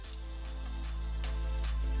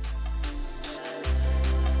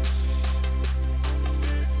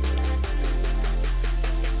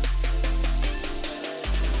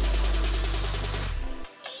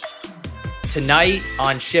Tonight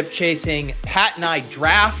on Ship Chasing, Pat and I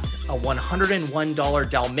draft a $101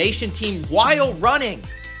 Dalmatian team while running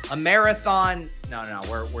a marathon. No,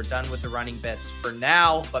 we're done with the running bits for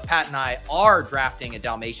now, but Pat and I are drafting a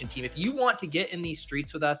Dalmatian team. If you want to get in these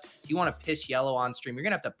streets with us, if you want to piss yellow on stream, you're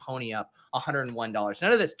going to have to pony up $101.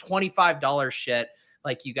 None of this $25 shit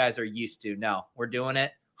like you guys are used to. No, we're doing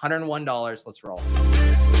it. $101. Let's roll.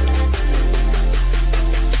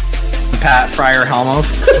 Pat Fryer Helmo.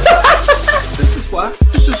 This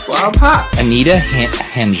is why I'm hot. Anita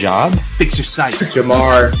Handjob. Fix your sight.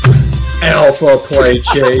 Jamar. Alpha play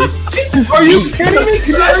chase. Are you kidding me?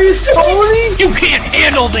 Kadarius Toney? You can't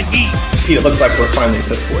handle the heat. It looks like we're finally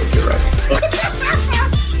this boys. You're right.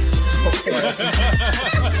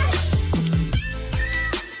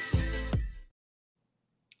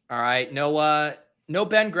 All right. No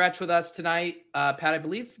Ben Gretsch with us tonight. Pat, I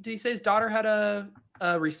believe, did he say his daughter had a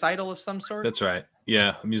recital of some sort? That's right.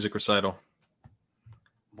 Yeah, a music recital.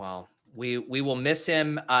 Well, we will miss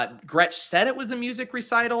him. Gretsch said it was a music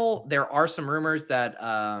recital. There are some rumors that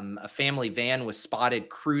a family van was spotted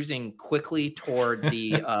cruising quickly toward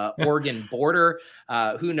the Oregon border.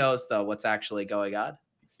 Who knows, though, what's actually going on?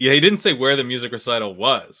 Yeah, he didn't say where the music recital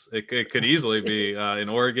was. It could easily be in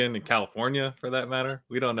Oregon and California, for that matter.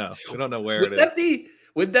 We don't know. We don't know where it is.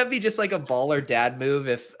 Would that be just like a baller dad move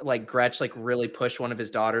if like Gretsch like really pushed one of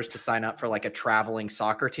his daughters to sign up for like a traveling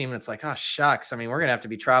soccer team? And it's like, oh, shucks. I mean, we're going to have to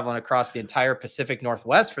be traveling across the entire Pacific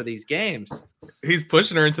Northwest for these games. He's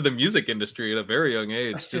pushing her into the music industry at a very young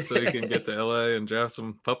age just so he can get to LA and draft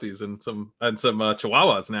some puppies and some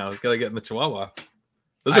chihuahuas now. He's got to get in the chihuahua.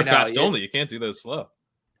 Those are fast only. You can't do those slow.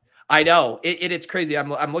 I know. It's crazy.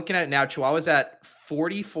 I'm looking at it now. Chihuahua's at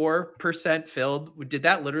 44% filled. Did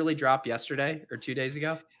that literally drop yesterday or 2 days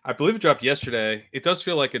ago? I believe it dropped yesterday. It does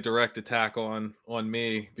feel like a direct attack on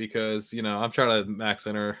me because, I'm trying to max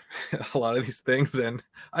enter a lot of these things and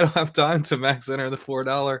I don't have time to max enter the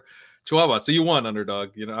 $4 Chihuahua. So you won,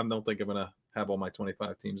 underdog. I don't think I'm going to have all my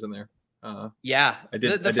 25 teams in there. Yeah,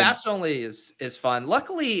 the fast only is fun.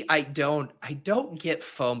 Luckily, I don't get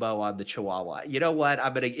FOMO on the Chihuahua. You know what?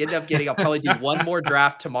 I'm gonna end up getting. I'll probably do one more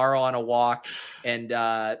draft tomorrow on a walk, and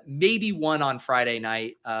maybe one on Friday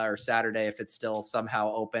night or Saturday if it's still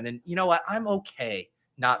somehow open. And you know what? I'm okay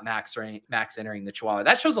not max entering the Chihuahua.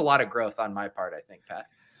 That shows a lot of growth on my part, I think, Pat.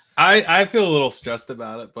 I feel a little stressed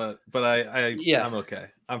about it, but I'm okay.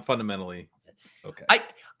 I'm fundamentally okay.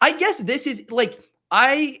 I guess this is like.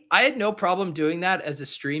 I had no problem doing that as a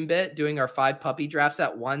stream bit, doing our 5 puppy drafts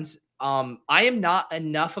at once. I am not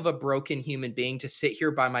enough of a broken human being to sit here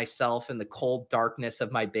by myself in the cold darkness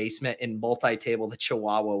of my basement and multi-table the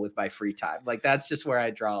Chihuahua with my free time. Like, that's just where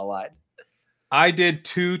I draw a line. I did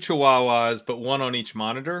 2 Chihuahuas, but one on each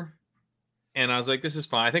monitor. And I was like, this is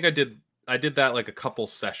fine. I think I did that like a couple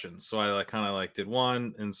sessions. So I kind of did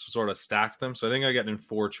one and sort of stacked them. So I think I got in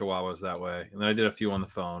 4 Chihuahuas that way. And then I did a few on the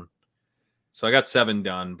phone. So I got 7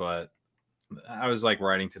 done, but I was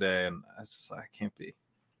writing today, and I was just I can't be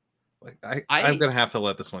I'm gonna have to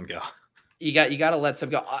let this one go. You got to let some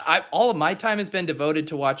go. All of my time has been devoted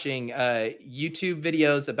to watching YouTube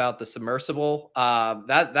videos about the submersible.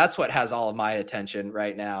 That's what has all of my attention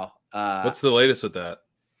right now. What's the latest with that?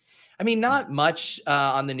 I mean, not much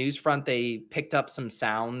on the news front. They picked up some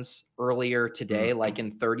sounds earlier today, like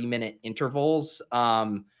in 30-minute intervals.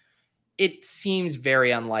 It seems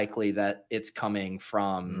very unlikely that it's coming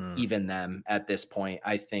from even them at this point.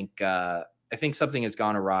 I think something has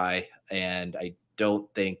gone awry, and I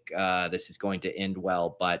don't think this is going to end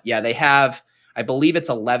well. But yeah, they have. I believe it's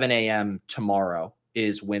 11 a.m. tomorrow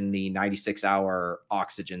is when the 96-hour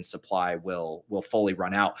oxygen supply will fully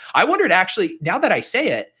run out. I wondered actually. Now that I say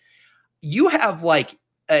it, you have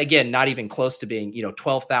again, not even close to being,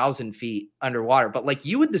 12,000 feet underwater, but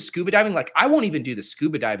you with the scuba diving, I won't even do the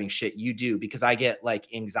scuba diving shit you do because I get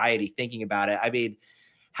anxiety thinking about it. I mean,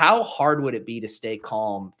 how hard would it be to stay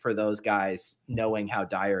calm for those guys knowing how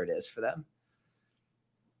dire it is for them?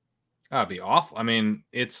 That'd be awful. I mean,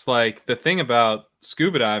 it's the thing about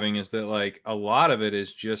scuba diving is that a lot of it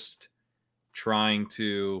is just trying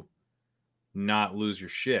to not lose your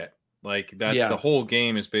shit. The whole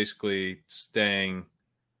game is basically staying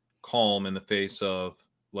calm in the face of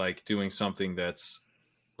doing something that's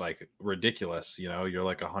ridiculous. You're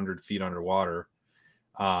 100 feet underwater,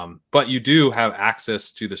 but you do have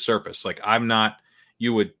access to the surface.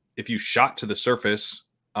 If you shot to the surface,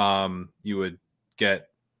 you would get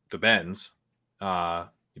the bends,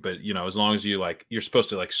 but as long as you're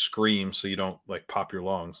supposed to scream so you don't pop your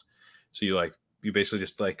lungs, so you basically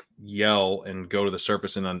just yell and go to the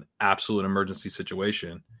surface in an absolute emergency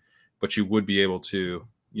situation, but you would be able to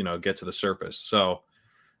get to the surface. So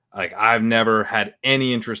Like I've never had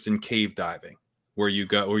any interest in cave diving where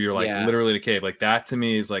you're like literally in a cave. Like that to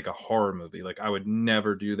me is like a horror movie. Like I would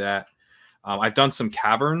never do that. I've done some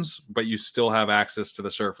caverns, but you still have access to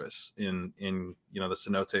the surface in the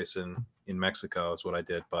cenotes in Mexico is what I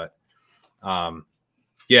did. But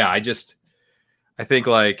yeah, I think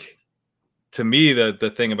like to me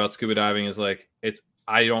the thing about scuba diving is like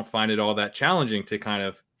I don't find it all that challenging to kind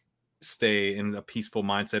of stay in a peaceful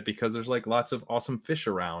mindset because there's like lots of awesome fish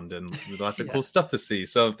around and lots of cool stuff to see.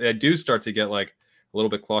 So if I do start to get like a little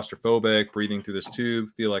bit claustrophobic, breathing through this tube,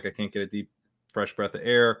 feel like I can't get a deep, fresh breath of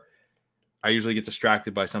air, I usually get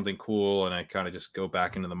distracted by something cool and I kind of just go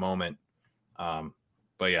back into the moment.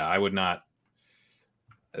 But yeah, I would not.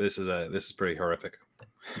 This is pretty horrific.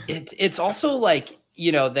 It's also like,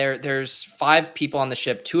 there's 5 people on the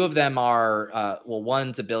ship. 2 of them are,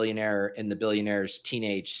 one's a billionaire and the billionaire's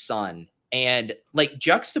teenage son. And like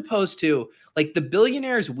juxtaposed to like the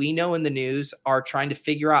billionaires we know in the news are trying to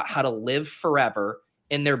figure out how to live forever.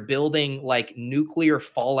 And they're building like nuclear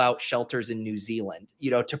fallout shelters in New Zealand,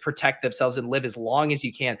 to protect themselves and live as long as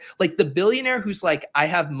you can. Like the billionaire who's like, I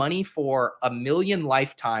have money for 1 million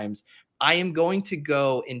lifetimes. I am going to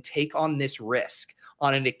go and take on this risk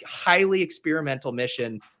on a highly experimental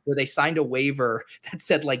mission where they signed a waiver that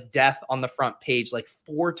said like death on the front page like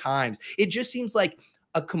 4 times. It just seems like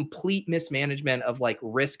a complete mismanagement of like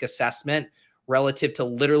risk assessment relative to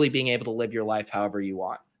literally being able to live your life however you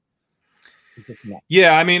want.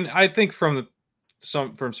 Yeah, I mean, I think from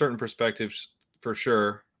certain perspectives for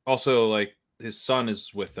sure. Also, like his son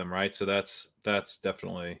is with them, right? So that's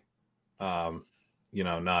definitely, not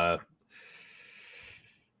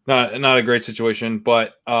a great situation.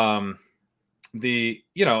 But the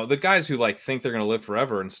guys who like think they're gonna live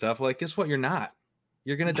forever and stuff, like, guess what? You're not.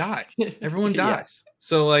 You're gonna die. Everyone dies. Yeah.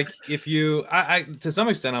 So like, if you, I to some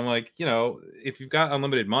extent, I'm like, if you've got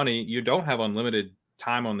unlimited money, you don't have unlimited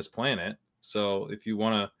time on this planet. So if you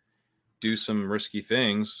want to do some risky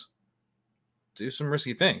things, do some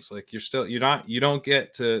risky things. Like you don't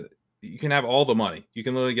get to, you can have all the money. You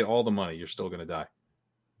can literally get all the money. You're still going to die.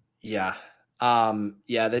 Yeah.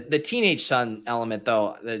 The teenage son element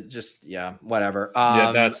though, whatever.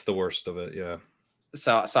 Yeah, that's the worst of it. Yeah.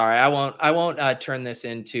 So sorry, I won't turn this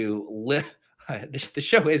into the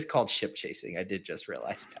show is called Ship Chasing. I did just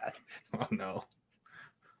realize, Pat. Oh no.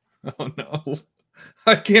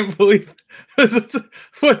 I can't believe this.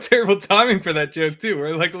 What terrible timing for that joke too.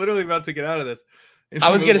 We're like literally about to get out of this.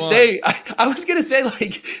 I was gonna say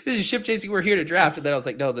like this is Ship Chasing. We're here to draft, and then I was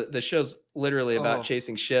like, no, the show's literally about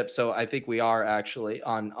chasing ships. So I think we are actually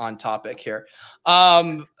on topic here.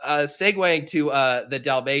 Segueing to the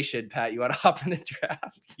Dalmatian, Pat. You want to hop in a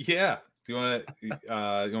draft? Yeah. Do you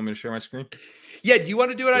want me to share my screen? Yeah, do you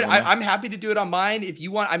want to do it? I'm happy to do it on mine. If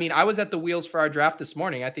you want, I mean, I was at the wheels for our draft this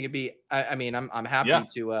morning. I think it'd be, I'm happy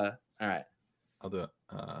to, all right. I'll do it.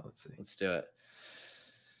 Let's see. Let's do it.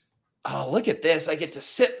 Oh, look at this. I get to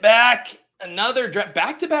sit back another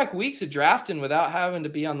back-to-back weeks of drafting without having to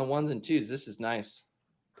be on the 1s and 2s. This is nice.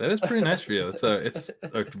 That is pretty nice for you. It's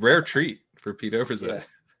a rare treat for Pete Overzet.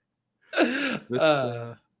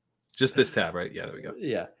 Yeah. Just this tab, right? Yeah, there we go.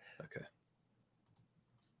 Yeah. Okay.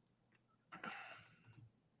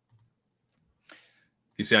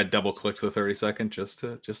 You see, I double clicked the 30-second just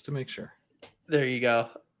to make sure. There you go.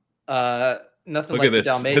 Nothing Look like at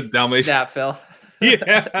this. The Dalmatian snap, Phil.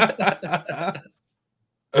 Yeah.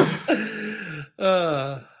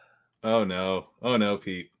 Oh no,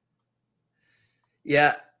 Pete.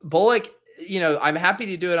 Yeah, Bullock. I'm happy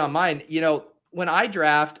to do it on mine. When I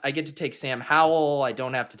draft, I get to take Sam Howell. I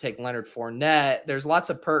don't have to take Leonard Fournette. There's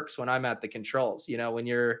lots of perks when I'm at the controls. When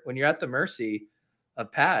you're at the mercy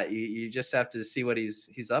of Pat, you just have to see what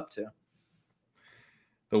he's up to.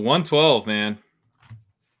 The 112, man.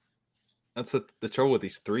 That's the trouble with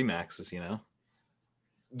these 3 maxes,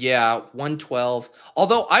 Yeah, 112.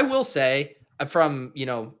 Although I will say, from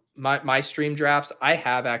my stream drafts, I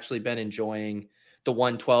have actually been enjoying the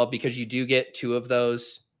 112 because you do get 2 of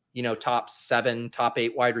those, top 7, top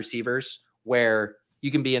 8 wide receivers where you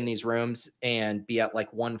can be in these rooms and be at like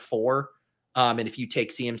 1-4. And if you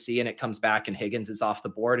take CMC and it comes back and Higgins is off the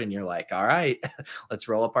board and you're like, all right, let's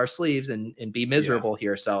roll up our sleeves and be miserable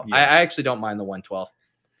here. So I actually don't mind the 112.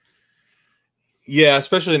 Yeah,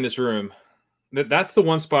 especially in this room. That's the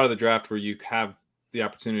one spot of the draft where you have the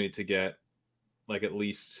opportunity to get like at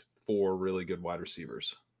least 4 really good wide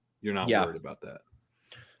receivers. You're not worried about that.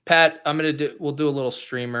 Pat, we'll do a little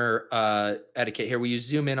streamer etiquette here. Will you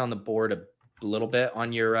zoom in on the board a little bit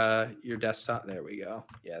on your desktop? There we go.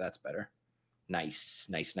 Yeah, that's better. Nice.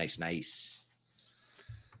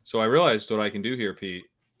 So I realized what I can do here, Pete.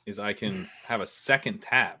 is I can have a second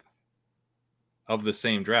tab of the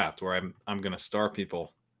same draft where I'm going to star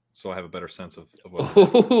people, so I have a better sense of what.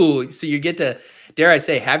 Oh, so you get to, dare I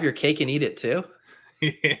say, have your cake and eat it too?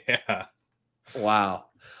 Yeah. Wow.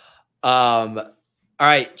 All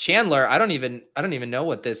right, Chandler, I don't even know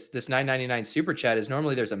what this $9.99 super chat is.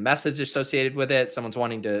 Normally there's a message associated with it. Someone's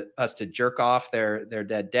wanting us to jerk off their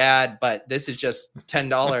dead dad, but this is just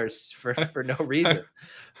 $10 for no reason.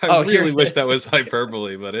 I really wish that was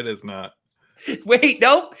hyperbole, but it is not. Wait,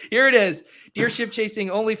 nope. Here it is. Dear Ship Chasing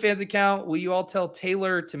OnlyFans account, will you all tell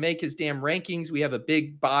Taylor to make his damn rankings? We have a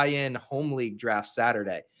big buy-in home league draft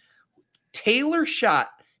Saturday. Taylor Shot,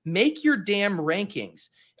 make your damn rankings.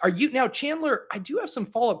 Are you now, Chandler? I do have some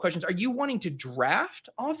follow-up questions. Are you wanting to draft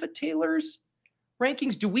off of Taylor's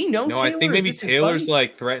rankings? Do we know? No, Taylor? I think maybe Taylor's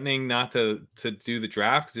like threatening not to do the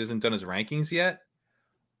draft because he hasn't done his rankings yet.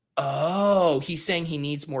 Oh, he's saying he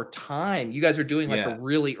needs more time. You guys are doing like a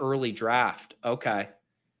really early draft. Okay,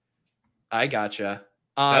 I gotcha.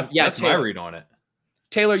 That's my read on it.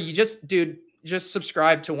 Taylor, you just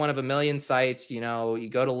subscribe to one of a million sites. You know, you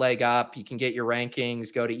go to Leg Up, you can get your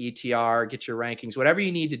rankings, go to ETR, get your rankings, whatever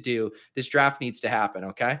you need to do. This draft needs to happen.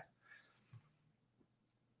 Okay.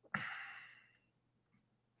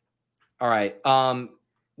 All right.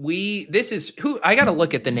 This is who I got to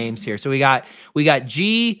look at the names here. So we got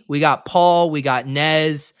G, we got Paul, we got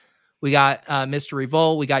Nez, we got Mr.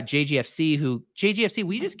 Revolt, we got JGFC.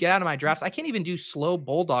 Will you just get out of my drafts? I can't even do slow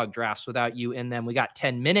bulldog drafts without you in them. We got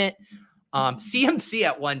 10-minute. CMC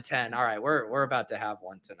at 110. All right, we're about to have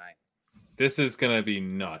one tonight. This is gonna be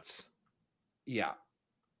nuts. Yeah.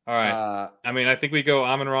 All right. I mean, I think we go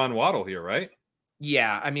Amon-Ra Waddle here, right?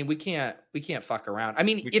 Yeah. I mean, we can't fuck around. I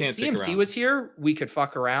mean, if CMC was here, we could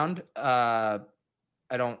fuck around. I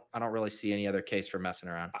don't really see any other case for messing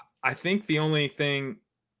around. I think the only thing,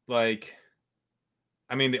 the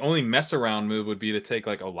only mess around move would be to take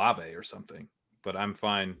like Olave or something. But I'm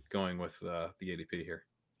fine going with the ADP here.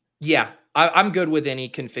 Yeah, I'm good with any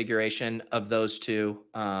configuration of those two.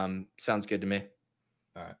 Sounds good to me.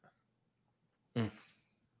 All right.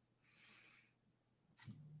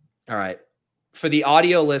 All right. For the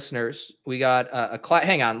audio listeners, we got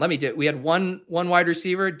hang on. We had one wide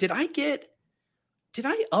receiver. Did I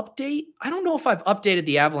update? I don't know if I've updated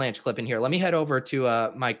the Avalanche clip in here. Let me head over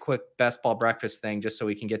to my quick best ball breakfast thing just so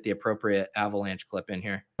we can get the appropriate Avalanche clip in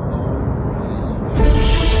here.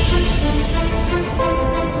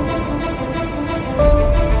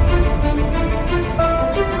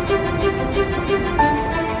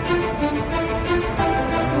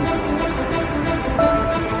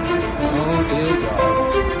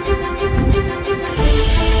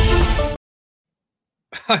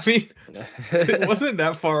 I mean, it wasn't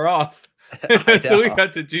that far off until we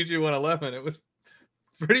got to Juju 111. It was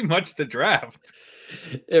pretty much the draft.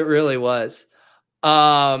 It really was.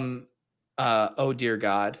 Oh dear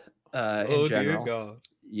God. Oh dear God.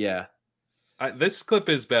 Yeah. This clip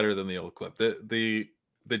is better than the old clip. The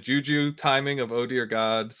Juju timing of oh dear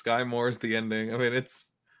God. Sky Moore is the ending. I mean, it's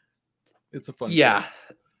a fun. Yeah.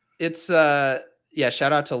 Clip. It's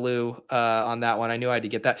shout out to Lou on that one. I knew I had to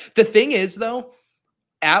get that. The thing is though,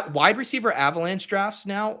 wide receiver Avalanche drafts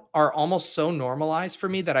now are almost so normalized for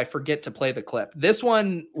me that I forget to play the clip. This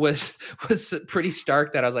one was pretty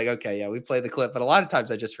stark that I was like, okay, yeah, we play the clip, but a lot of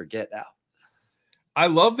times I just forget now. I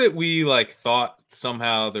love that we thought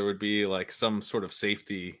somehow there would be some sort of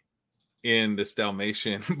safety in this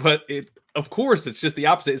Dalmatian, but of course it's just the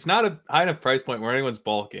opposite. It's not a high enough price point where anyone's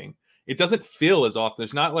bulking. It doesn't feel as often.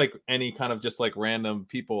 There's not any kind of just random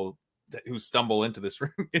people who stumble into this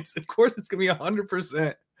room. Of course it's gonna be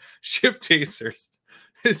 100% ship chasers.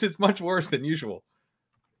 This is much worse than usual.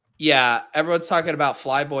 Yeah, everyone's talking about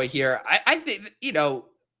Flyboy here. I think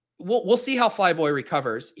we'll see how Flyboy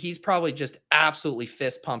recovers. He's probably just absolutely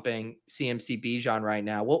fist pumping CMC Bijan right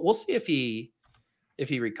now. We'll see if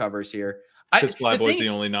he recovers here. Because Flyboy's the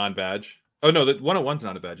only non-badge. Oh no, the 101's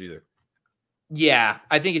not a badge either. Yeah,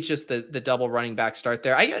 I think it's just the double running back start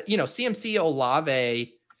there. CMC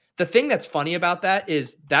Olave. The thing that's funny about that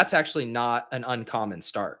is that's actually not an uncommon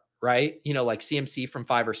start, right? CMC from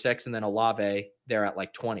 5 or 6 and then Olave there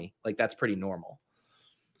at 20. That's pretty normal.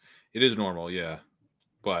 It is normal, yeah.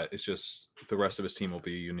 But it's just the rest of his team will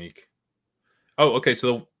be unique. Oh, okay.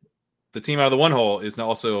 So the team out of the one hole is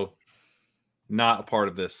also not a part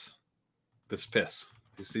of this piss.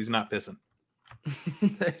 He's not pissing.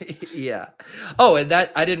 Yeah. Oh, and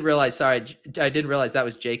that I didn't realize. Sorry, I didn't realize that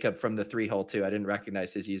was Jacob from the 3 hole too. I didn't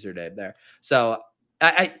recognize his username there. So,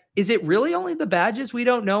 is it really only the badges we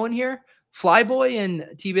don't know in here? Flyboy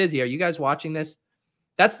and T Busy, are you guys watching this?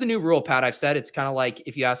 That's the new rule, Pat. I've said it's kind of like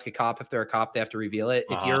if you ask a cop if they're a cop, they have to reveal it.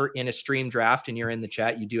 If you're in a stream draft and you're in the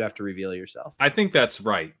chat, you do have to reveal yourself. I think that's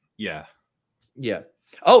right. Yeah. Yeah.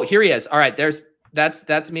 Oh, here he is. All right.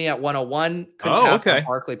 That's me at 101. Couldn't pass on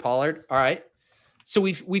Barkley Pollard. All right. So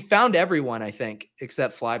we found everyone, I think,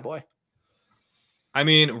 except Flyboy. I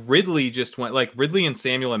mean, Ridley just went, like, Ridley and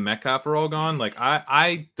Samuel and Metcalf are all gone. Like,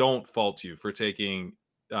 I don't fault you for taking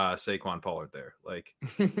Saquon Pollard there. Like,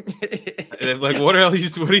 what are you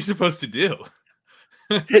supposed to do?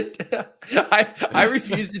 I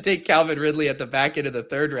refused to take Calvin Ridley at the back end of the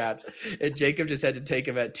third round, and Jacob just had to take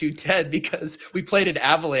him at 210 because we played an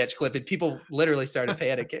Avalanche clip and people literally started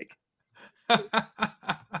panicking.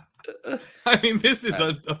 I mean, this is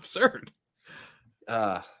absurd.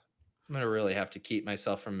 I'm going to really have to keep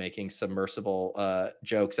myself from making submersible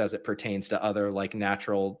jokes as it pertains to other like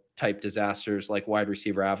natural type disasters like wide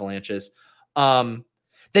receiver avalanches.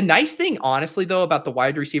 The nice thing, honestly, though, about the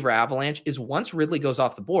wide receiver avalanche is once Ridley goes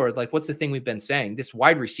off the board, like what's the thing we've been saying? This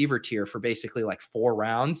wide receiver tier for basically like 4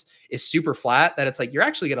 rounds is super flat that it's like you're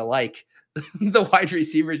actually going to like the wide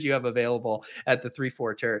receivers you have available at the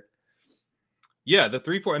 3-4 turn. Yeah, the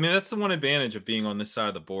 3-4. I mean, that's the one advantage of being on this side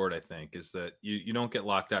of the board, I think, is that you don't get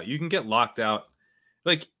locked out. You can get locked out.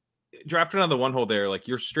 Like, drafting on the 1 hole there, like,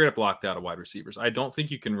 you're straight up locked out of wide receivers. I don't think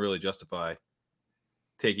you can really justify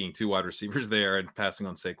taking 2 wide receivers there and passing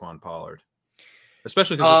on Saquon Pollard,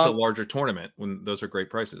 especially because it's a larger tournament when those are great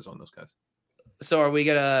prices on those guys. So are we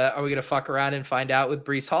gonna fuck around and find out with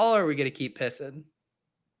Breece Hall, or are we gonna keep pissing?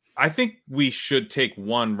 I think we should take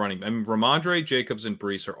one running. I mean, Ramondre, Jacobs, and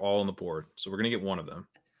Breece are all on the board, so we're gonna get one of them.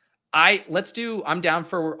 I'm down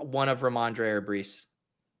for one of Ramondre or Breece.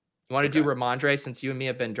 You want to do Ramondre since you and me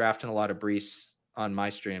have been drafting a lot of Breece on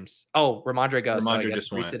my streams? Oh, Ramondre goes. Ramondre so I guess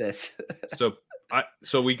just Breece went. It is.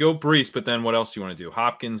 So we go Breece, but then what else do you want to do?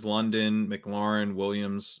 Hopkins, London, McLaurin,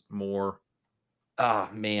 Williams, Moore. Oh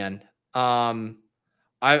man, I'm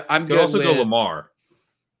good. Also go Lamar.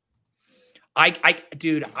 I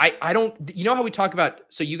don't. You know how we talk about?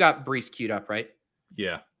 So you got Breece queued up, right?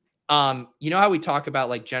 Yeah. You know how we talk about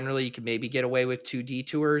like generally you can maybe get away with 2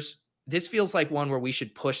 detours. This feels like one where we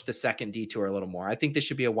should push the second detour a little more. I think this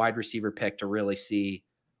should be a wide receiver pick to really see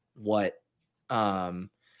what.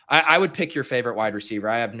 I would pick your favorite wide receiver.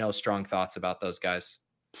 I have no strong thoughts about those guys.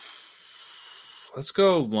 Let's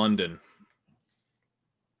go London.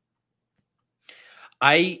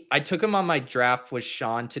 I took him on my draft with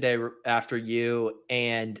Sean today after you.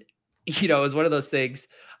 And, you know, it was one of those things.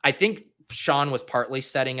 I think Sean was partly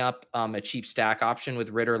setting up a cheap stack option with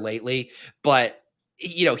Ritter lately, but,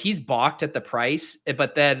 you know, he's balked at the price.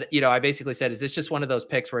 But then, you know, I basically said, is this just one of those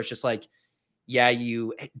picks where it's just like, yeah,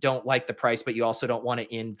 you don't like the price, but you also don't want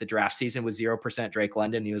to end the draft season with 0% Drake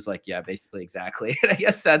London. He was like, yeah, basically exactly. And I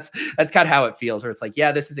guess that's kind of how it feels, where it's like,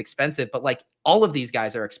 yeah, this is expensive, but like all of these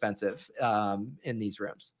guys are expensive in these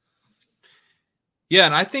rooms. Yeah.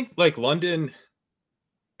 And I think like London,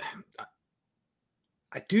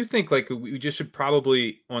 I do think like we just should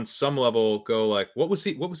probably on some level go like, what was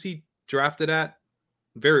he drafted at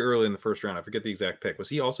very early in the first round? I forget the exact pick. Was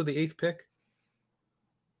he also the 8th pick?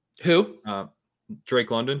 Who?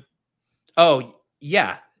 Drake London. Oh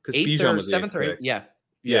yeah, because Bijan was 7th or 8th.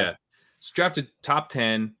 Yeah. So drafted top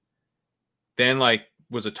 10, then like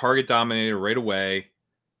was a target dominator right away.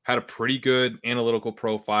 Had a pretty good analytical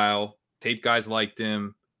profile. Tape guys liked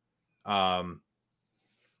him. Harmon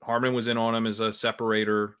was in on him as a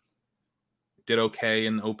separator. Did okay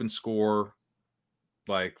in open score.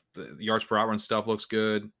 Like the yards per out run stuff looks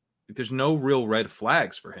good. There's no real red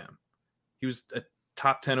flags for him. He was a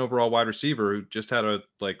top 10 overall wide receiver who just had a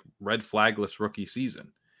like red flagless rookie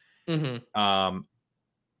season. Mm-hmm.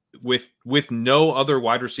 With no other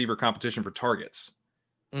wide receiver competition for targets.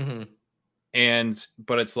 Mm-hmm.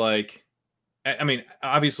 But it's like, I mean,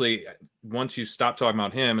 obviously once you stop talking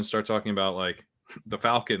about him and start talking about like the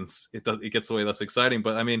Falcons, it gets way less exciting.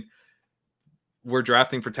 But I mean, we're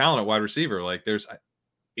drafting for talent at wide receiver. Like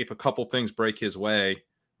if a couple things break his way,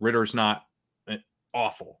 Ritter's not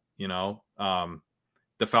awful, you know?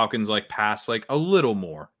 The Falcons like pass like a little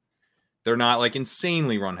more. They're not like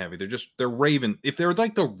insanely run heavy. They're Raven. If they're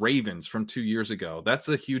like the Ravens from 2 years ago, that's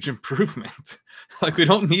a huge improvement. Like we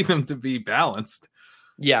don't need them to be balanced.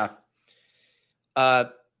 Yeah.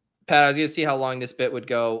 Pat, I was going to see how long this bit would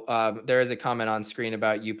go. There is a comment on screen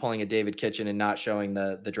about you pulling a David Kitchen and not showing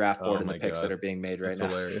the draft board and the picks that are being made right now.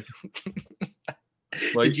 Hilarious.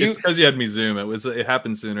 Like, it's because you had me zoom. It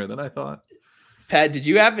happened sooner than I thought. Pat, did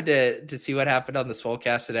you happen to see what happened on the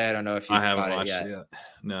Swolecast today? I don't know if you haven't watched it yet.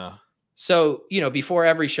 No. So, before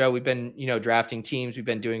every show, we've been, drafting teams, we've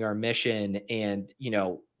been doing our mission, and,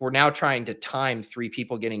 we're now trying to time 3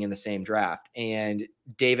 people getting in the same draft. And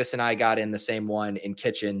Davis and I got in the same one, and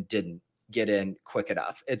Kitchen didn't get in quick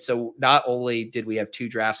enough. And so not only did we have 2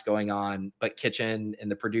 drafts going on, but Kitchen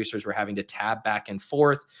and the producers were having to tab back and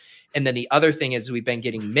forth. And then the other thing is we've been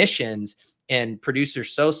getting missions, and producer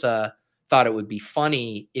Sosa thought it would be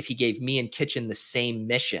funny if he gave me and Kitchen the same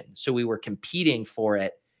mission. So we were competing for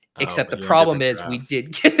it. Except the problem is we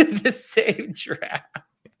did get in the same draft.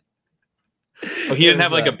 Oh, he didn't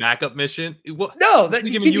have like a backup mission? Well, no, that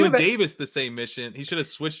giving you and Davis the same mission. He should have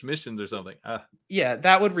switched missions or something. Yeah,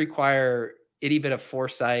 that would require itty bit of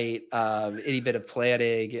foresight, itty bit of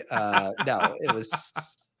planning. No, it was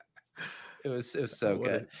so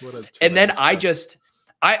good. And then I just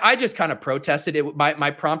kind of protested it.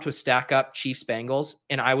 My prompt was stack up Chiefs Bengals,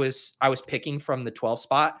 and I was picking from the 12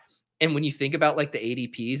 spot. And when you think about like the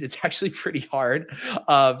ADPs, it's actually pretty hard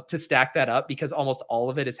to stack that up because almost all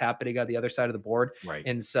of it is happening on the other side of the board. Right.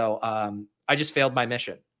 And so I just failed my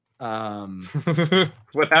mission.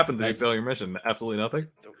 What happened? Did you fail your mission? Absolutely nothing?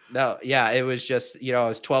 No. Yeah. It was just, I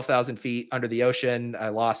was 12,000 feet under the ocean. I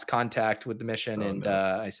lost contact with the mission.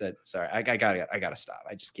 I said, sorry, I gotta stop.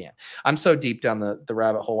 I just can't. I'm so deep down the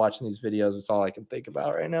rabbit hole watching these videos. It's all I can think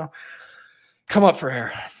about right now. Come up for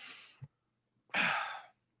air.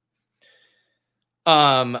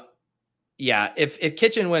 Yeah, if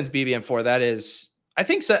Kitchen wins BBM4, that is, I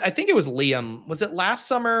think so. I think it was Liam. Was it last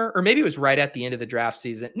summer, or maybe it was right at the end of the draft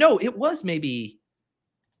season? No, it was maybe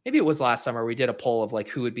it was last summer. We did a poll of like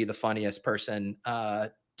who would be the funniest person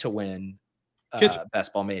to win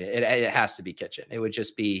Best Ball Made It. It has to be Kitchen. It would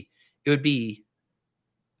be.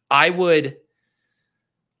 I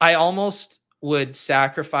almost would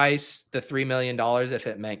sacrifice the $3 million if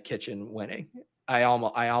it meant Kitchen winning. I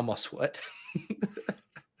almost would.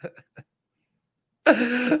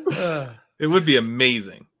 It would be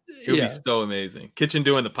amazing. It would be so amazing. Kitchen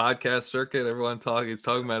doing the podcast circuit. Everyone talking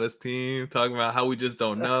about his team, talking about how we just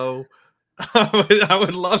don't know. I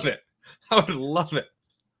would love it. I would love it.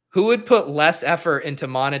 Who would put less effort into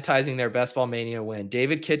monetizing their Best Ball Mania win?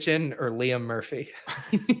 David Kitchen or Liam Murphy?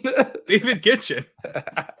 David Kitchen.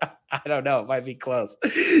 I don't know. It might be close.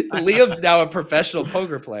 Liam's now a professional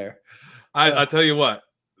poker player. I'll tell you what.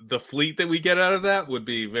 The fleet that we get out of that would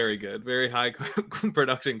be very good. Very high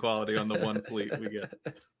production quality on the one fleet we get.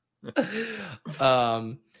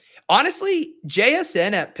 Honestly,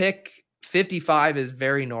 JSN at pick 55 is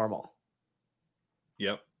very normal.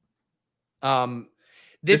 Yep.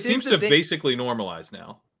 This seems to basically normalize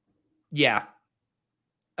now. Yeah.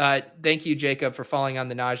 Thank you, Jacob, for falling on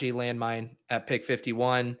the Najee landmine at pick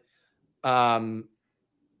 51.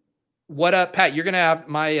 What up, Pat? You're going to have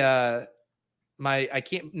I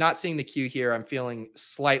can't, not seeing the queue here. I'm feeling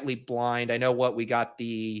slightly blind. I know what we got.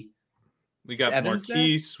 We got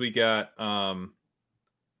Marquise. There? We got,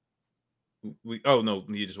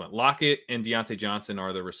 you just went Lockett and Deontay Johnson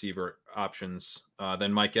are the receiver options.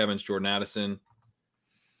 Then Mike Evans, Jordan Addison.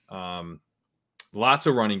 Lots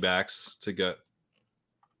of running backs to get.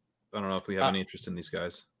 I don't know if we have any interest in these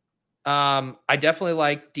guys. I definitely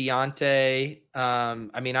like Deontay.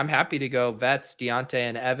 I'm happy to go vets, Deontay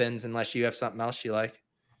and Evans, unless you have something else you like.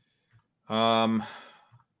 I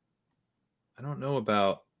don't know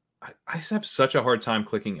about. I have such a hard time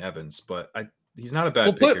clicking Evans, but he's not a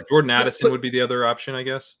bad pick here. Jordan Addison would be the other option, I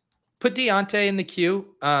guess. Put Deontay in the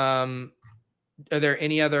queue. Are there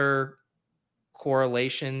any other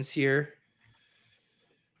correlations here?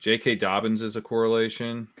 J.K. Dobbins is a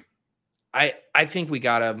correlation. I think we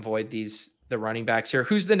got to avoid the running backs here.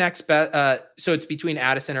 Who's the next bet? So it's between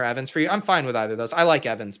Addison or Evans for you. I'm fine with either of those. I like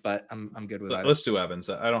Evans, but I'm good with either. Let's do Evans.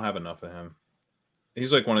 I don't have enough of him.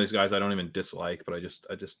 He's like one of these guys I don't even dislike, but I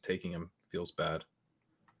just taking him feels bad.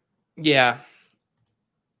 Yeah.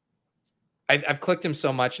 I've clicked him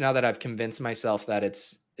so much now that I've convinced myself that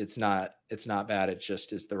it's not bad. It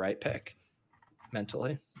just is the right pick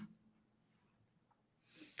mentally.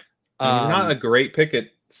 He's not a great pick at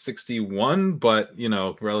 61, but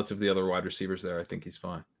relative to the other wide receivers there, I think he's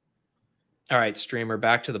fine. All right, streamer,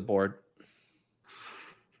 back to the board.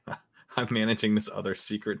 I'm managing this other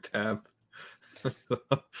secret tab.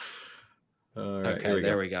 All right, okay,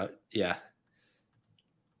 there we go. Yeah.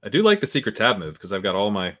 I do like the secret tab move because I've got all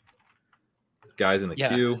my guys in the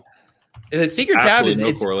queue. The secret tab is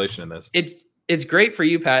no correlation in this. It's great for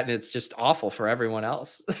you, Pat, and it's just awful for everyone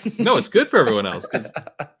else. No, it's good for everyone else because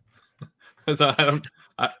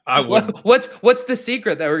I would. What's the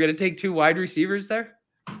secret that we're going to take 2 wide receivers there?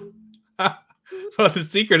 Well, the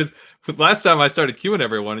secret is last time I started queuing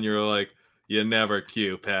everyone, and you were like, You never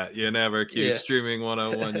queue, Pat. You never queue. Yeah. Streaming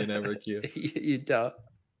 101, you never queue. You don't.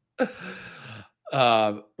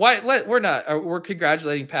 We're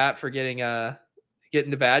congratulating Pat for getting the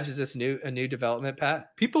badge. Is this a new development,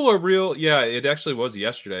 Pat? People are real. Yeah, it actually was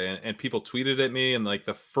yesterday, and people tweeted at me. And like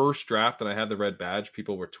the first draft that I had the red badge,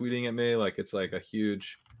 people were tweeting at me like it's like a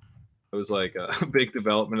huge. It was like a big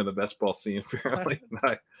development in the best ball scene. Apparently,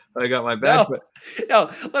 I got my badge.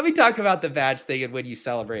 No, let me talk about the badge thing and when you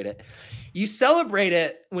celebrate it. You celebrate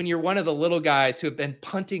it when you're one of the little guys who have been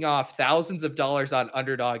punting off thousands of dollars on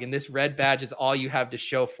Underdog, and this red badge is all you have to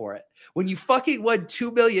show for it. When you fucking won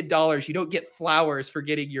 $2 million, you don't get flowers for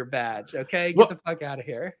getting your badge. Okay, get the fuck out of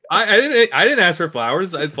here. I didn't ask for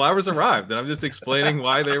flowers. Flowers arrived, and I'm just explaining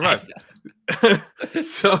why they arrived.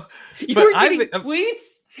 So you were getting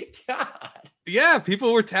tweets. God. Yeah,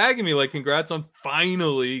 people were tagging me like, "Congrats on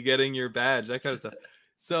finally getting your badge," that kind of stuff.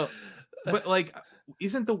 So, but like,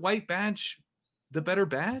 isn't the white badge the better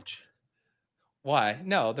badge? Why?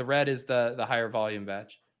 No, the red is the higher volume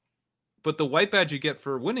badge. But the white badge you get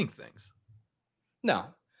for winning things. No,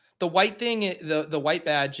 the white thing, the white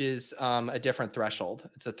badge is a different threshold.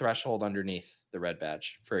 It's a threshold underneath the red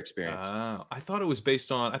badge for experience. Oh, I thought it was based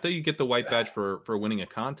on. I thought you get the white badge for winning a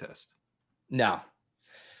contest. No.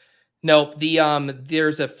 Nope.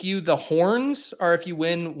 There's a few. The horns are if you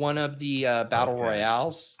win one of the battle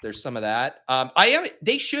royales. There's some of that.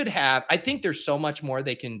 They should have. I think there's so much more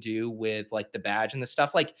they can do with like the badge and the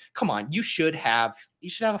stuff. Like, come on, you should have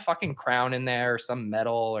a fucking crown in there, or some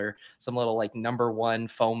medal, or some little like number 1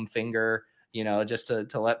 foam finger. You know, just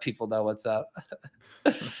to let people know what's up.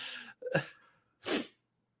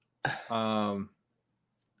 No,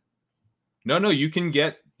 you can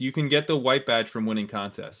get the white badge from winning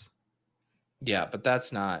contests. Yeah, but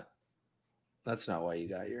that's not why you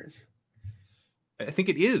got yours. I think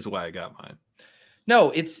it is why I got mine.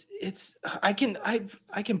 No, it's I can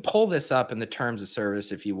pull this up in the terms of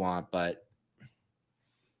service if you want, but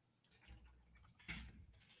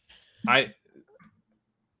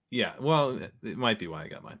well, it might be why I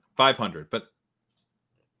got mine. 500, but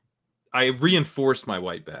I reinforced my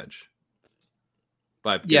white badge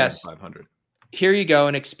by getting 500. Here you go.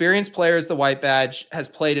 An experienced player is the white badge, has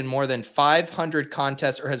played in more than 500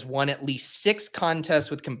 contests or has won at least 6 contests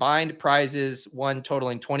with combined prizes won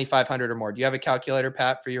totaling 2,500 or more. Do you have a calculator,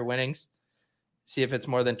 Pat, for your winnings? See if it's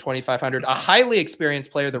more than 2,500. A highly experienced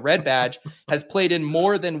player, the red badge, has played in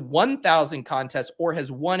more than 1,000 contests or has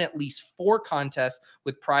won at least 4 contests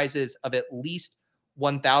with prizes of at least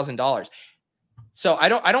 $1,000. So I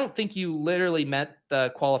don't think you literally met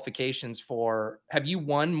the qualifications for. Have you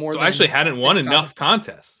won more? So I actually hadn't won enough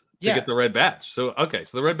contests to get the red badge. So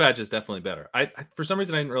so the red badge is definitely better. I for some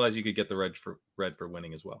reason I didn't realize you could get the red for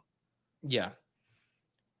winning as well. Yeah.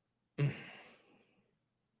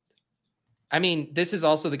 I mean, this is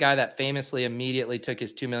also the guy that famously immediately took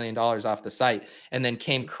his $2 million off the site and then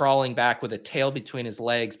came crawling back with a tail between his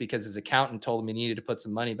legs because his accountant told him he needed to put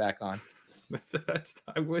some money back on.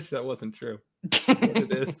 I wish that wasn't true.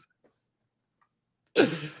 It is.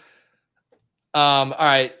 All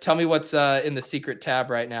right. Tell me what's in the secret tab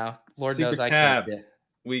right now. Lord knows I can't see it.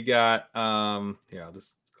 We got I'll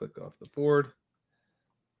just click off the board.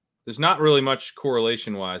 There's not really much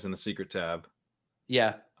correlation wise in the secret tab.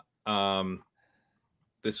 Yeah.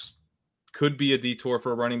 This could be a detour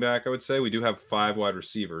for a running back, I would say. We do have 5 wide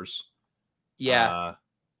receivers. Yeah.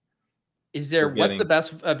 What's the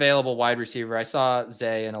best available wide receiver? I saw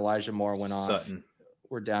Zay and Elijah Moore went on. Sutton.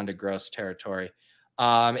 We're down to gross territory.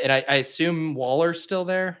 And I assume Waller's still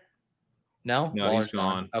there. No, Waller's he's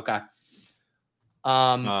gone. Okay.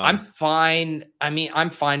 I'm fine. I mean,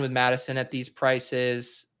 I'm fine with Madison at these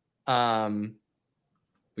prices.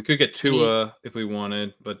 We could get Tua if we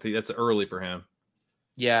wanted, but that's early for him.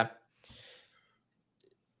 Yeah.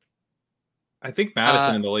 I think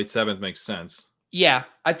Madison in the late 7th makes sense. Yeah,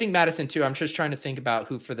 I think Madison too. I'm just trying to think about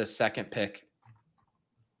who for the second pick.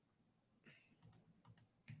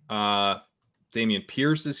 Damian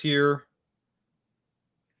Pierce is here.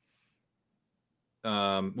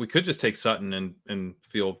 We could just take Sutton and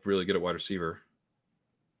feel really good at wide receiver.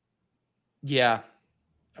 Yeah.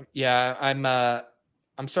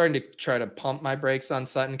 I'm starting to try to pump my brakes on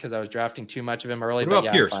Sutton because I was drafting too much of him early. What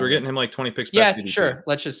about Pierce? We're getting him like 20 picks. Yeah, sure.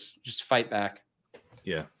 Let's just fight back.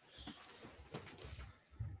 Yeah.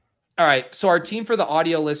 All right. So our team for the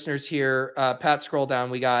audio listeners here, Pat, scroll down.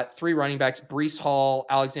 We got 3 running backs: Breece Hall,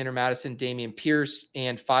 Alexander Madison, Damian Pierce,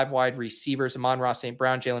 and 5 wide receivers: Amon-Ra St.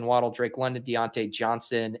 Brown, Jalen Waddle, Drake London, Deontay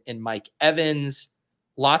Johnson, and Mike Evans.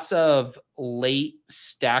 Lots of late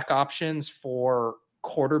stack options for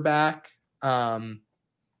quarterback.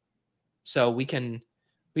 So we can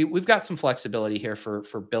we've got some flexibility here for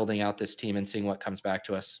building out this team and seeing what comes back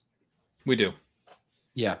to us. We do.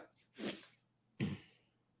 Yeah.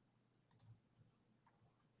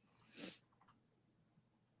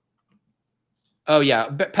 Oh yeah,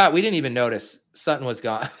 but Pat, we didn't even notice Sutton was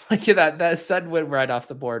gone. Like that Sutton went right off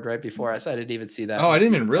the board right before us. I didn't even see that. Oh, I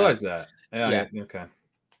didn't even realize that. Yeah. Okay.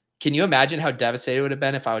 Can you imagine how devastated it would have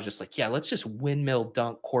been if I was just like, yeah, let's just windmill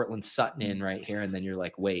dunk Cortland Sutton in right here, and then you're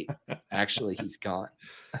like, wait, actually he's gone.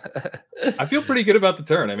 I feel pretty good about the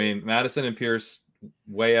turn. I mean, Madison and Pierce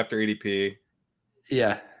way after ADP.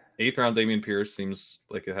 Yeah. 8th round Dameon Pierce seems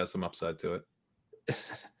like it has some upside to it.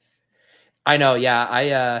 I know.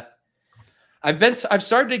 Yeah. I've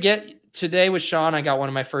started to get today with Sean. I got one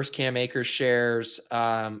of my first Cam Akers shares.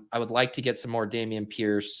 I would like to get some more Dameon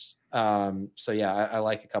Pierce. So yeah, I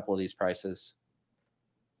like a couple of these prices.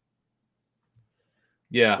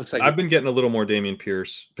 Yeah. Looks like I've been getting a little more Dameon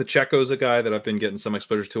Pierce. Pacheco's a guy that I've been getting some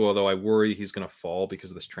exposure to, although I worry he's going to fall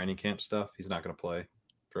because of this training camp stuff. He's not going to play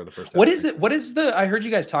for the first. What is it? I heard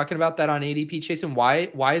you guys talking about that on ADP, Chase. And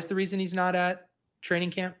why is the reason he's not at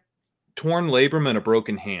training camp? Torn labrum and a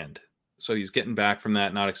broken hand. So he's getting back from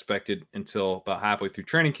that, not expected until about halfway through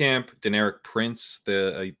training camp. Deneric Prince,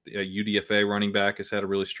 the UDFA running back, has had a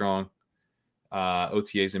really strong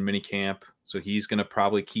OTAs in mini camp. So he's going to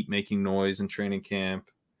probably keep making noise in training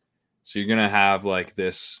camp. So you're going to have like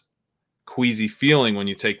this queasy feeling when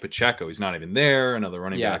you take Pacheco. He's not even there. Another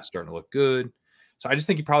running back's starting to look good. So I just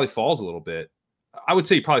think he probably falls a little bit. I would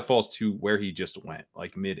say he probably falls to where he just went,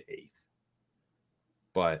 like mid-8th.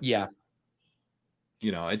 But yeah.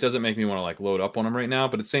 You know, it doesn't make me want to like load up on him right now,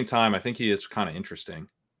 but at the same time, I think he is kind of interesting.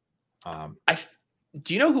 Do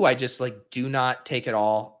you know who I just like do not take at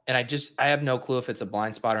all? And I have no clue if it's a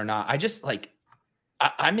blind spot or not. I just like,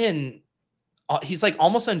 he's like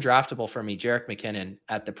almost undraftable for me, Jerick McKinnon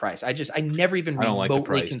at the price. I never even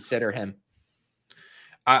remotely consider him.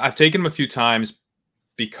 I've taken him a few times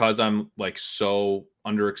because I'm like so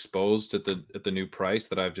underexposed at the new price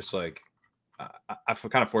that I've just like, I've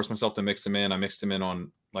kind of forced myself to mix him in. I mixed him in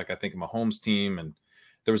on like, I think Mahomes' team. And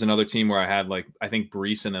there was another team where I had like, I think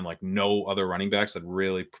Brees and then like no other running backs that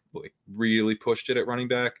really pushed it at running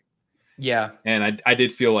back. Yeah. And I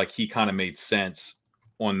did feel like he kind of made sense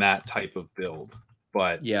on that type of build,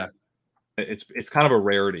 but yeah, it's kind of a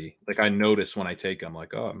rarity. Like I notice when I take him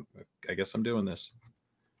like, oh, I guess I'm doing this.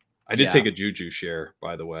 I did take a Juju share,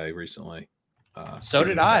 by the way, recently. So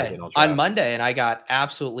did I on Monday, and I got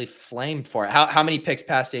absolutely flamed for it. How many picks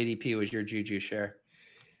past ADP was your Juju share?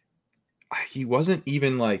 He wasn't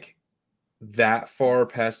even like that far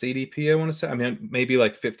past ADP, I want to say. I mean, maybe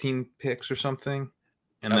like 15 picks or something.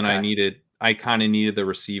 And then I kind of needed the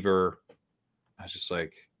receiver. I was just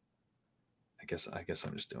like, I guess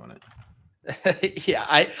I'm just doing it.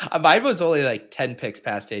 Yeah, mine was only like 10 picks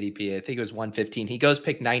past ADP. I think it was 115. He goes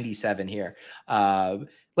pick 97 here.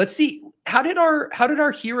 Let's see. How did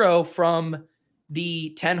our hero from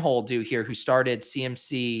the 10 hole do here who started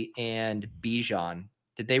CMC and Bijan?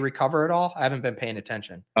 Did they recover at all? I haven't been paying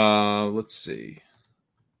attention. Let's see.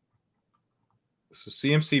 So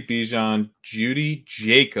CMC, Bijan, Judy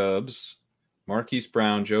Jacobs, Marquise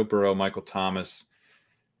Brown, Joe Burrow, Michael Thomas.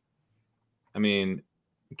 I mean,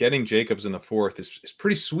 getting Jacobs in the 4th is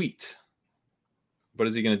pretty sweet. But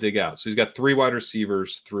is he going to dig out? So he's got 3 wide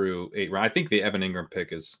receivers through 8 rounds. I think the Evan Ingram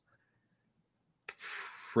pick is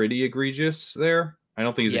pretty egregious there. I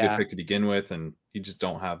don't think he's a good pick to begin with, and you just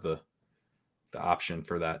don't have the option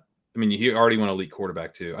for that. I mean, you already want elite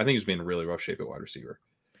quarterback too. I think he's being in really rough shape at wide receiver.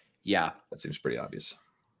 Yeah. That seems pretty obvious.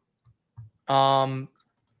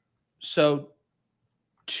 So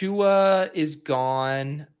Tua is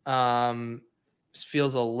gone. This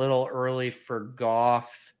feels a little early for Goff.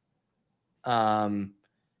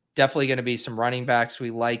 Definitely going to be some running backs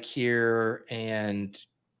we like here and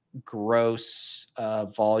gross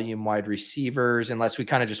volume wide receivers, unless we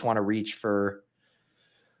kind of just want to reach for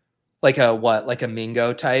like a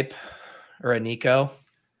Mingo type or a Nico.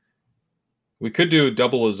 We could do a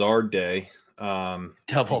double Lazard day.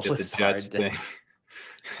 Double Lazard day.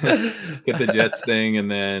 Get the Jets thing, and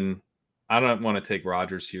then I don't want to take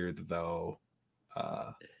Rodgers here though.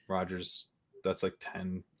 Rodgers, that's like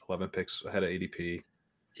 10, 11 picks ahead of ADP.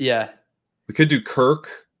 Yeah. We could do Kirk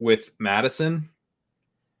with Madison.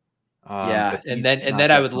 And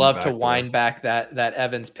then I would love to wind back that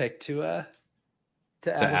Evans pick to Addison.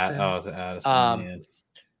 To Addison. Man.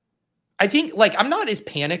 I think like I'm not as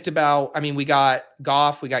panicked about. I mean, we got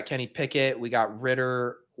Goff, we got Kenny Pickett, we got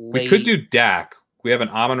Ritter. Late. We could do Dak. We have an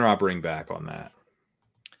Amon-Ra bring back on that.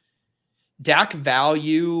 Dak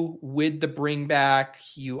value with the bring back.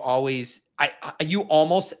 You almost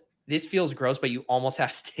this feels gross, but you almost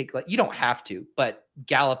have to take, like, you don't have to, but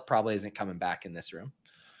Gallup probably isn't coming back in this room.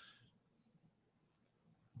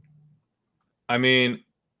 I mean,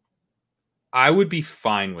 I would be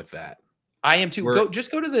fine with that. I am too. Go to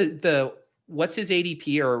the what's his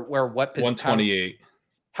ADP or where what position? 128.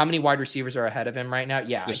 How many wide receivers are ahead of him right now?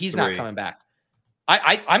 Yeah, Just he's 3. not coming back.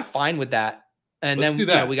 I'm fine with that. And Let's then do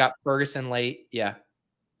that. We got Ferguson late. Yeah.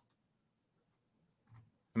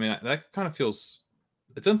 I mean, that kind of feels.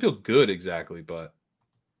 It doesn't feel good exactly, but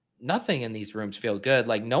nothing in these rooms feel good.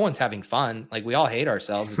 Like no one's having fun. Like we all hate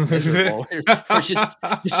ourselves. It's miserable. We're just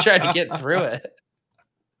trying to get through it.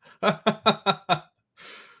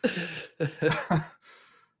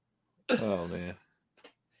 Oh man.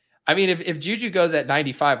 I mean, if Juju goes at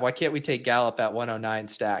 95, why can't we take Gallup at 109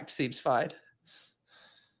 stacked? Seems fine.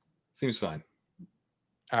 Seems fine.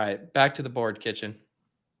 All right, back to the board, Kitchen.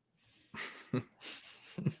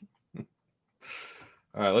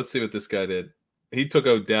 All right, let's see what this guy did. He took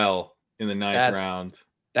Odell in the 9th round.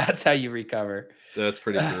 That's how you recover. That's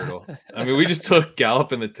pretty brutal. I mean, we just took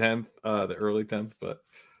Gallup in the 10th, the early 10th, but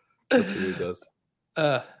let's see what he does.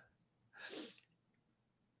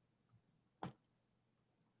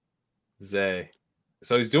 Zay.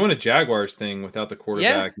 So he's doing a Jaguars thing without the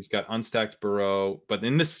quarterback. Yeah. He's got unstacked Burrow, but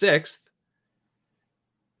in the 6th,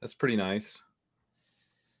 that's pretty nice.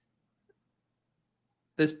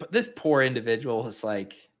 This poor individual is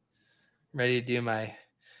like ready to do my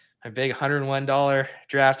big $101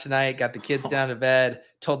 draft tonight. Got the kids down to bed.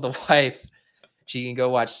 Told the wife she can go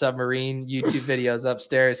watch submarine YouTube videos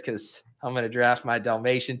upstairs because I'm going to draft my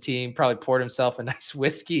Dalmatian team. Probably poured himself a nice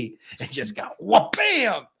whiskey and just got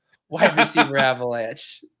wha-bam! Wide receiver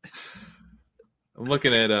avalanche. I'm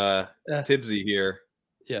looking at Tibbsy here.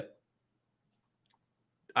 Yeah.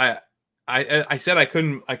 I said I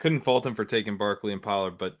couldn't fault him for taking Barkley and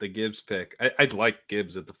Pollard, but the Gibbs pick, I'd like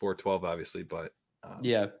Gibbs at the 412, obviously, but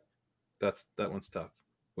that one's tough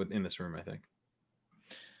within this room, I think.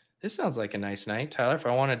 This sounds like a nice night, Tyler. If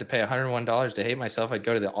I wanted to pay $101 to hate myself, I'd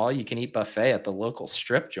go to the all-you-can-eat buffet at the local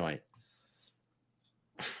strip joint.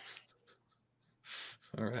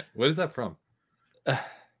 All right. What is that from?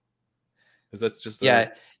 Is that just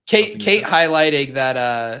Kate highlighting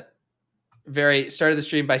that very started the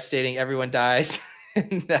stream by stating everyone dies.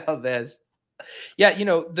 Now this. Yeah,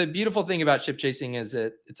 the beautiful thing about ship chasing is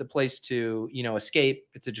that it's a place to, escape.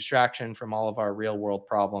 It's a distraction from all of our real world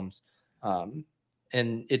problems. And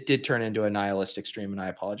it did turn into a nihilistic stream, and I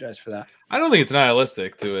apologize for that. I don't think it's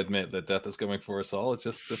nihilistic to admit that death is coming for us all. It's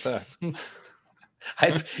just a fact.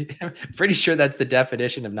 I'm pretty sure that's the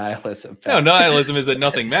definition of nihilism. No, nihilism is that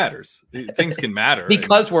nothing matters. Things can matter.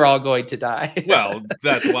 Because we're all going to die. Well,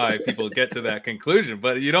 that's why people get to that conclusion.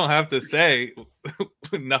 But you don't have to say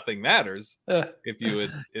nothing matters if you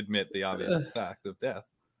would admit the obvious fact of death.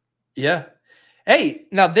 Yeah. Hey,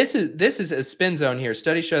 now this is a spin zone here.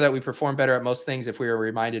 Studies show that we perform better at most things if we are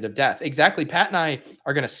reminded of death. Exactly. Pat and I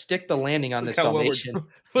are going to stick the landing on this Dalmatian.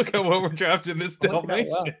 Look at what we're drafting this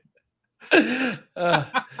Dalmatian. Oh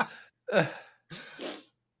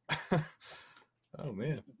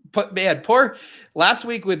man. But man, poor last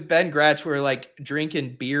week with Ben Gratch, we were like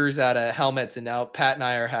drinking beers out of helmets, and now Pat and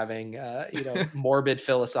I are having morbid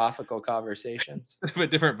philosophical conversations. A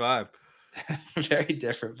different vibe. Very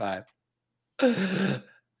different vibe.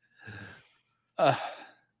 All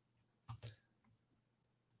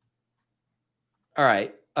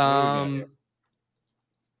right.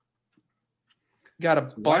 Got a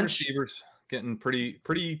bunch wide receivers getting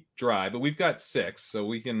pretty dry, but we've got 6, so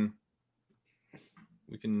we can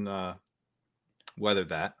weather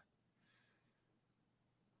that.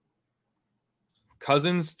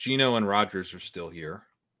 Cousins, Geno, and Rodgers are still here.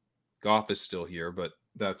 Goff is still here, but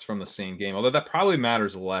that's from the same game. Although that probably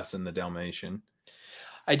matters less in the Dalmatian.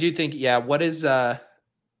 I do think, what is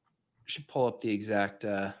should pull up the exact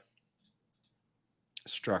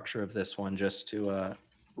structure of this one just to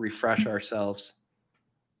refresh ourselves.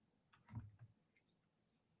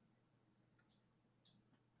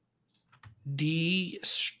 The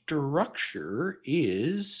structure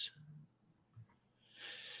is,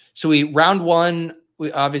 so round 1,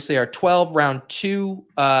 we obviously are 12. Round 2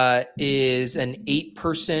 is an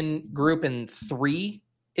 8-person group and 3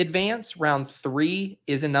 advance. Round 3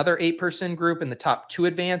 is another 8-person group and the top 2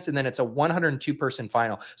 advance. And then it's a 102-person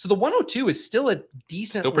final. So the 102 is still a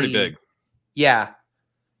decently, still pretty big. Yeah.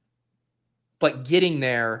 But getting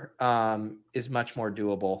there is much more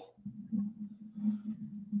doable.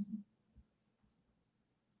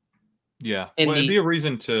 Yeah, it'd be a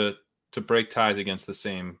reason to break ties against the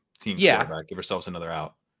same team quarterback. Give ourselves another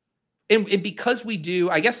out. And because we do,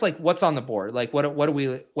 I guess, like, what's on the board? Like, what do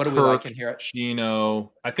we like in here?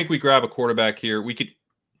 Gino. I think we grab a quarterback here. We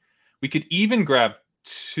could even grab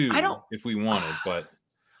 2 if we wanted, but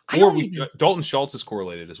Dalton Schultz is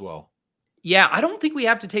correlated as well. Yeah, I don't think we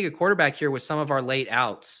have to take a quarterback here with some of our late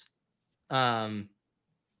outs. I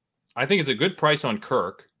think it's a good price on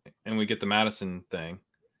Kirk, and we get the Madison thing.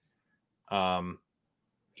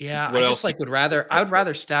 Yeah, I just would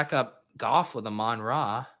rather stack up Goff with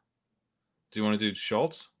Amon-Ra. Do you want to do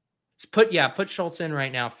Schultz? Put Schultz in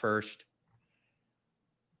right now first.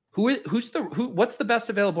 What's the best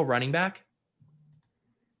available running back?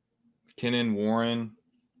 McKinnon, Warren.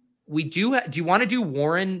 We do you want to do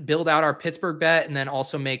Warren, build out our Pittsburgh bet, and then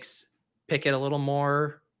also makes Pickett a little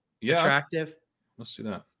more attractive? Let's do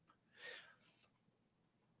that.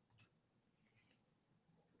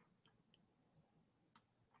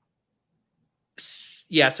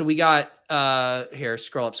 Yeah, so we got here,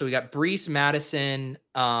 scroll up. So we got Brees, Madison,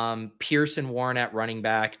 Pearson, Warren at running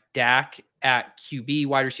back, Dak at QB,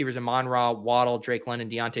 wide receivers, Amon-Ra, Waddle, Drake London,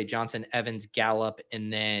 Deontay Johnson, Evans, Gallup,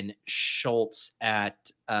 and then Schultz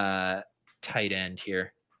at tight end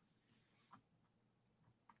here.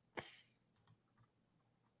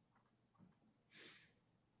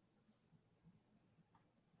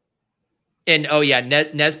 And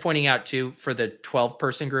Nez pointing out too, for the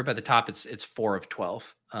 12-person group at the top, it's 4 of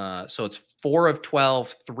 12. So it's 4 of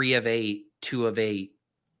 12, 3 of 8, 2 of 8,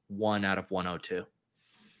 1 out of 102.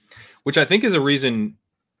 Which I think is a reason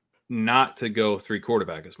not to go 3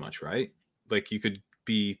 quarterback as much, right? Like, you could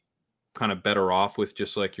be kind of better off with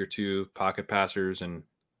just like your 2 pocket passers and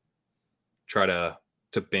try to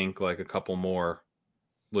bank like a couple more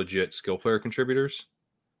legit skill player contributors.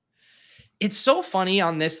 It's so funny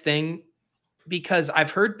on this thing, because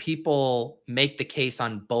I've heard people make the case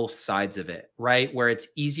on both sides of it, right? Where it's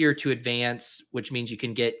easier to advance, which means you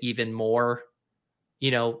can get even more,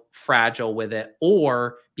 fragile with it.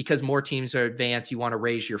 Or because more teams are advanced, you want to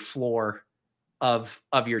raise your floor of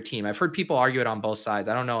your team. I've heard people argue it on both sides.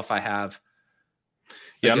 I don't know if I have.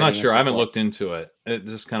 Yeah, I'm not sure. I haven't looked into it. It's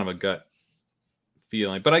just kind of a gut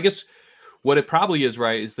feeling. But I guess what it probably is,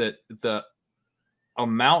 right, is that the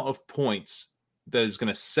amount of points that is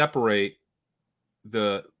going to separate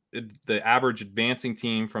the average advancing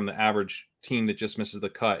team from the average team that just misses the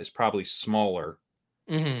cut is probably smaller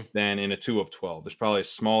than in a 2 of 12. There's probably a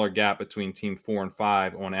smaller gap between team 4 and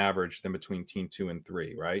 5 on average than between team 2 and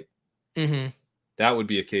 3, right? That would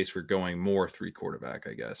be a case for going more 3 quarterback,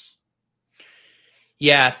 I guess.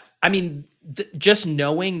 Yeah. I mean, just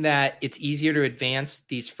knowing that it's easier to advance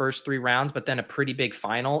these first 3 rounds, but then a pretty big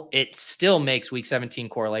final, it still makes week 17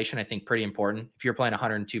 correlation, I think, pretty important. If you're playing a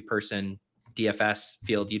 102-person DFS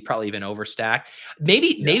field, you'd probably even overstack.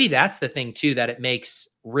 Maybe that's the thing too, that it makes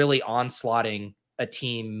really onslaughting a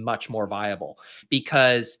team much more viable,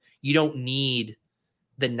 because you don't need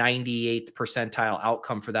the 98th percentile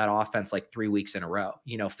outcome for that offense like 3 weeks in a row,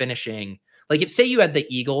 finishing like, if say you had the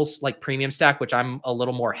Eagles like premium stack, which I'm a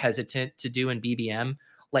little more hesitant to do in BBM,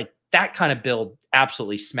 like that kind of build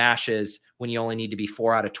absolutely smashes when you only need to be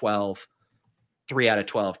 4 out of 12, 3 out of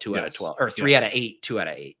 12, 2 out of 12, or 3 out of 8, 2 out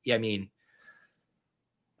of 8. Yeah, I mean,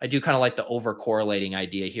 I do kind of like the over correlating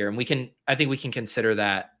idea here. And I think we can consider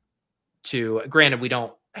that too. Granted, we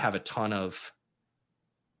don't have a ton of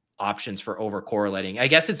options for over correlating. I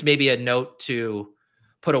guess it's maybe a note to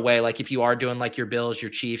put away. Like, if you are doing like your Bills,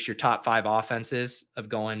 your Chiefs, your top 5 offenses, of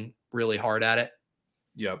going really hard at it.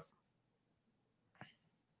 Yep.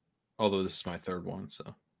 Although this is my 3rd one.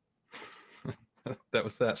 So that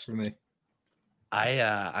was that for me.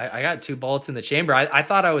 I got 2 bullets in the chamber. I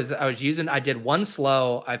thought I did one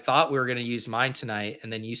slow. I thought we were going to use mine tonight,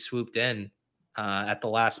 and then you swooped in at the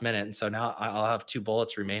last minute, and so now I'll have 2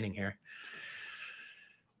 bullets remaining here.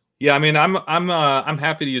 Yeah, I mean, I'm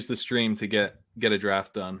happy to use the stream to get a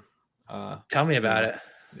draft done. Tell me about it.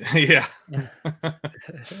 Yeah.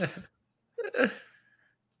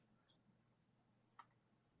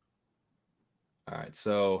 All right,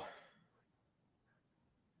 so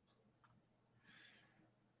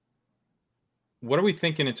what are we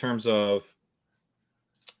thinking in terms of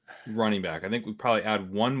running back? I think we probably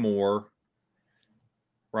add one more,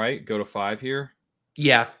 right? Go to 5 here.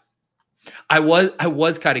 Yeah. I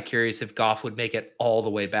was kind of curious if Goff would make it all the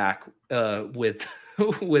way back with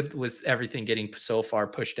everything getting so far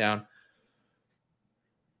pushed down.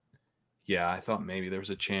 Yeah, I thought maybe there was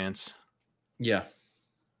a chance. Yeah.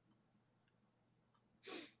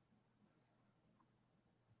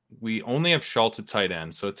 We only have Schultz at tight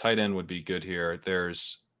end, so tight end would be good here.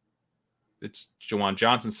 It's Jawan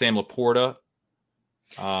Johnson, Sam Laporta.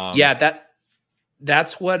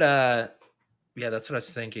 That's what I was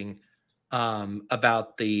thinking.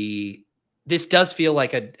 about this does feel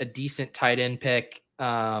like a decent tight end pick.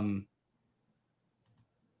 I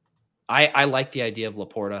like the idea of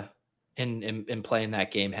Laporta in playing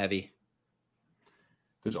that game heavy.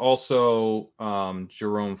 There's also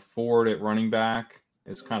Jerome Ford at running back.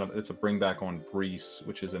 It's a bring back on Brees,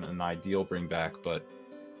 which isn't an ideal bring back, but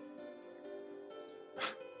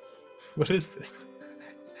what is this?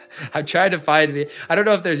 I'm trying to find I don't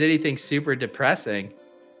know if there's anything super depressing.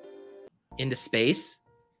 Into space.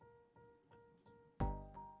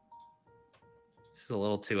 This is a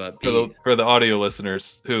little too upbeat. For the audio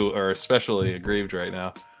listeners who are especially aggrieved right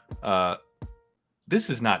now, this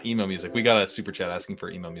is not emo music. We got a super chat asking for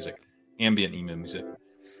emo music, ambient emo music.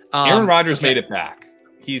 Aaron Rodgers made it back.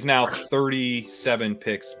 He's now 37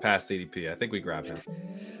 picks past ADP. I think we grabbed him.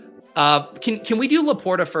 Can we do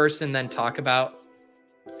Laporta first and then talk about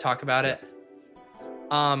it?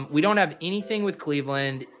 We don't have anything with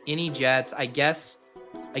Cleveland, any Jets. I guess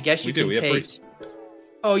you can take.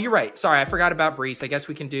 Oh, you're right. Sorry, I forgot about Brees. I guess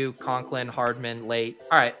we can do Conklin, Hardman late.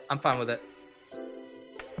 All right, I'm fine with it.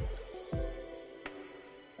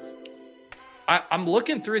 I'm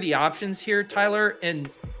looking through the options here, Tyler, and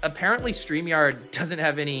apparently StreamYard doesn't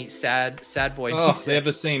have any sad boy. Oh, music. They have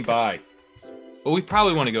the same buy. But we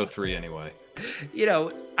probably want to go 3 anyway. You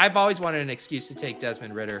know, I've always wanted an excuse to take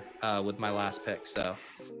Desmond Ridder with my last pick. So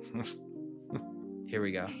here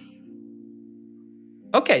we go.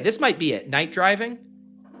 Okay, this might be it. Night driving.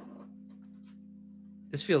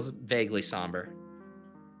 This feels vaguely somber.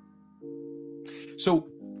 So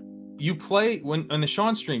you play when on the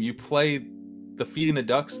Sean stream, you play the feeding the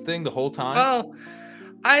ducks thing the whole time? Oh,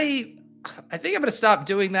 I think I'm going to stop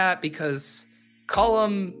doing that because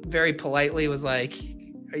Cullum very politely was like,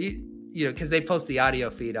 are you know, because they post the audio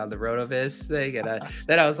feed on the RotoViz thing. And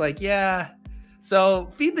then I was like, yeah.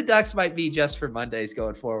 So Feed the Ducks might be just for Mondays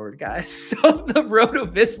going forward, guys. So the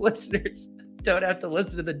RotoViz listeners don't have to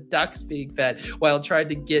listen to the ducks being fed while trying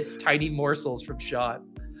to get tiny morsels from Sean.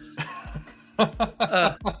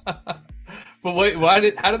 But wait, how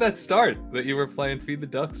did that start? That you were playing Feed the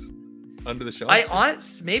Ducks under the show?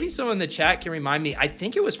 Maybe someone in the chat can remind me. I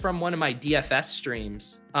think it was from one of my DFS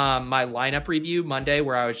streams, my lineup review Monday,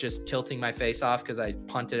 where I was just tilting my face off because I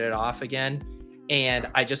punted it off again. And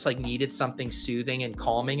I just like needed something soothing and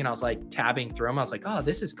calming. And I was like tabbing through them. I was like, oh,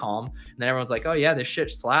 this is calm. And then everyone's like, oh yeah, this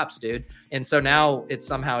shit slaps, dude. And so now it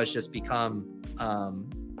somehow has just become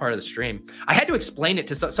part of the stream. I had to explain it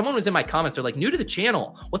to someone was in my comments. They're like, new to the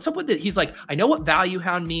channel. What's up with it? He's like, I know what value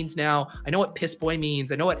hound means now. I know what piss boy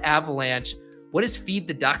means. I know what avalanche. What does feed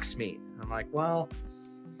the ducks mean? I'm like, well,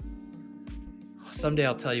 someday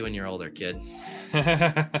I'll tell you when you're older, kid.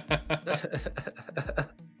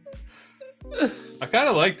 I kind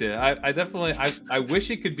of liked it. I definitely, I wish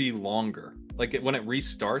it could be longer. Like when it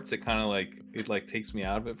restarts, it kind of like takes me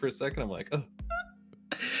out of it for a second. I'm like, oh.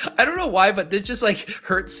 I don't know why, but this just like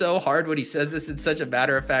hurts so hard when he says this in such a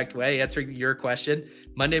matter-of-fact way, answering your question.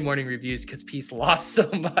 Monday morning reviews because Peace lost so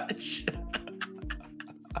much.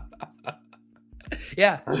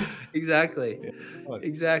 Yeah, exactly. Yeah.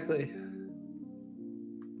 Exactly.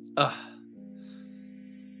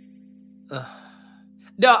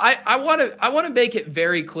 No, I want to make it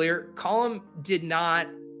very clear. Colin did not.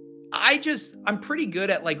 I'm pretty good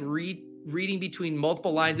at like reading between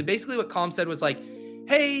multiple lines. And basically what Colin said was like,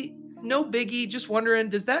 hey, no biggie. Just wondering,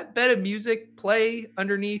 does that bed of music play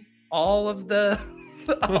underneath all of this?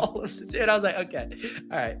 And I was like, okay,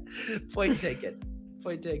 all right. Point taken.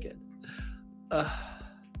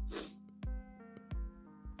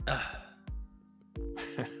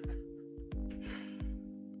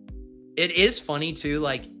 It is funny too.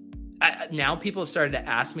 Like now people have started to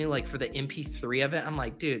ask me like for the MP3 of it. I'm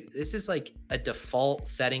like, dude, this is like a default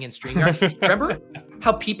setting in StreamYard. Remember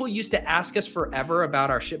how people used to ask us forever about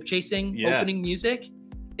our ship chasing opening music?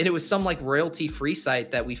 And it was some like royalty free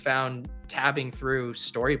site that we found tabbing through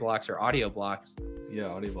story blocks or audio blocks. Yeah.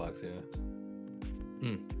 Audio blocks. Yeah.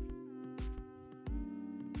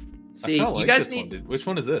 See, you guys need, one, which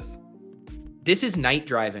one is this? This is Night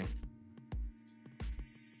Driving.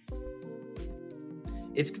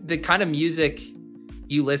 It's the kind of music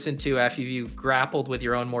you listen to after you grappled with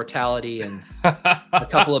your own mortality and a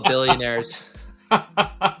couple of billionaires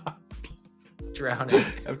drowning.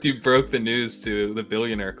 After you broke the news to the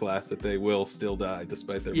billionaire class that they will still die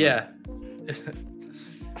despite their money.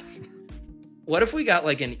 What if we got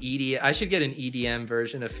like an EDM? I should get an EDM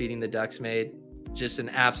version of Feeding the Ducks made. Just an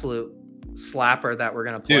absolute slapper that we're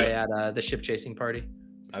going to play at the ship chasing party.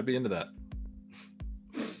 I'd be into that.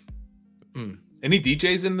 Any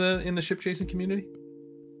DJs in the ship chasing community?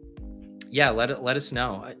 Yeah, let us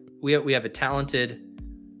know. We have a talented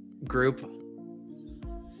group.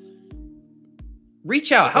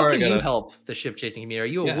 Reach out. How can you help the ship chasing community?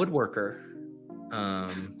 Are you a woodworker? Are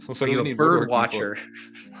you a bird watcher?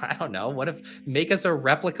 I don't know. What if make us a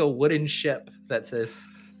replica wooden ship that says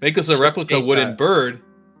make us a replica wooden bird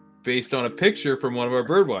based on a picture from one of our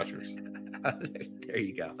bird watchers. There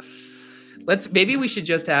you go. Maybe we should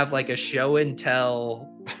just have like a show and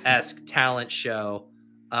tell-esque talent show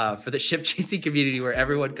for the ship chasing community where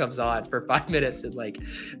everyone comes on for 5 minutes and like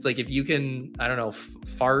it's like if you can, I don't know,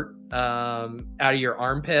 fart out of your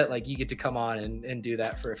armpit, like you get to come on and do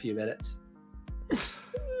that for a few minutes.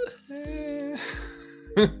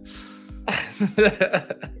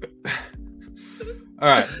 All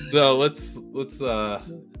right, so let's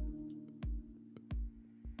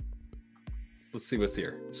see what's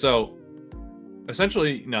here. So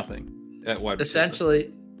essentially nothing at wide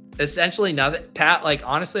receiver. Essentially nothing. Pat, like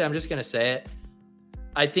honestly, I'm just gonna say it.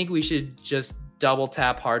 I think we should just double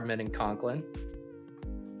tap Hardman and Conklin.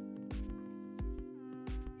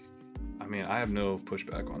 I mean, I have no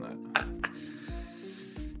pushback on that.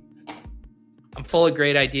 I'm full of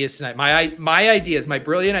great ideas tonight. My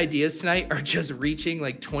brilliant ideas tonight are just reaching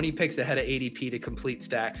like 20 picks ahead of ADP to complete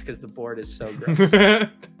stacks because the board is so great.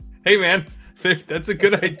 Hey man, that's a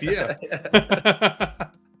good idea.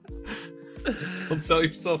 Don't sell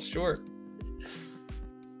yourself short.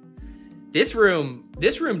 This room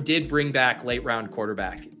did bring back late round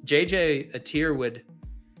quarterback. JJ Atir would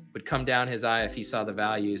come down his eye if he saw the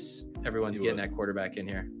values. Everyone's getting that quarterback in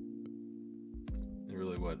here. It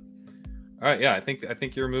really would. All right, yeah, I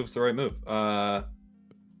think your move's the right move.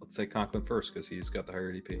 Let's say Conklin first because he's got the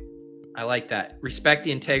higher ADP. I like that. Respect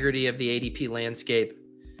the integrity of the ADP landscape.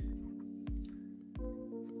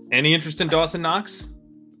 Any interest in Dawson Knox?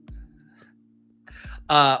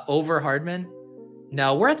 Over Hardman?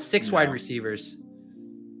 No, we're at 6 wide receivers.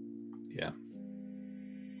 Yeah.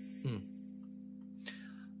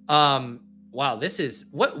 Wow, this is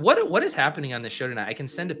what is happening on this show tonight? I can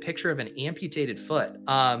send a picture of an amputated foot.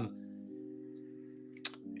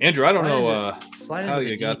 Andrew, I don't know how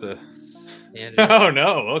you got the. Oh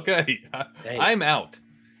no! Okay, hey. I'm out.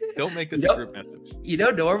 Don't make this a group message. You know,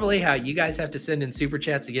 normally how you guys have to send in super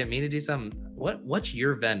chats to get me to do something. What's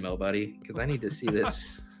your Venmo, buddy? Because I need to see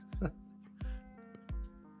this.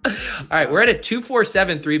 All right, we're at a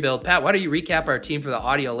 2-4-7-3 build. Pat, why don't you recap our team for the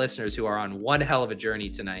audio listeners who are on one hell of a journey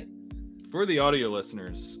tonight? For the audio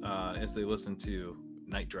listeners, as they listen to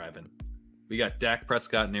Night Driving, we got Dak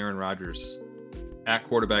Prescott and Aaron Rodgers at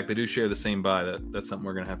quarterback. They do share the same bye. That's something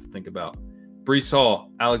we're going to have to think about. Breece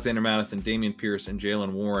Hall, Alexander Madison, Dameon Pierce, and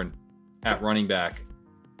Jalen Warren at running back.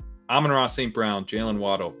 Amon-Ra St. Brown, Jalen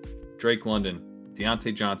Waddle, Drake London,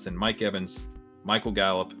 Deontay Johnson, Mike Evans, Michael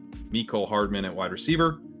Gallup, Mecole Hardman at wide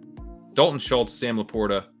receiver, Dalton Schultz, Sam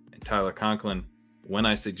Laporta, and Tyler Conklin. When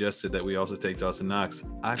I suggested that we also take Dawson Knox,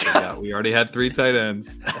 I forgot we already had 3 tight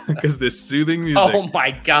ends because this soothing music. Oh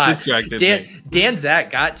my God. Distracted me. Dan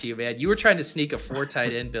Zach got to you, man. You were trying to sneak a 4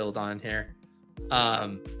 tight end build on here.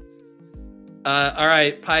 All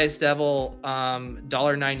right, Pious Devil,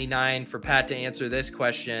 $1.99 for Pat to answer this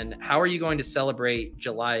question. How are you going to celebrate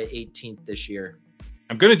July 18th this year?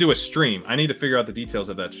 I'm going to do a stream. I need to figure out the details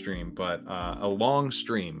of that stream, but a long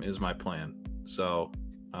stream is my plan. So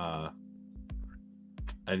I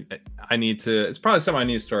need to, it's probably something I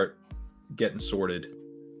need to start getting sorted.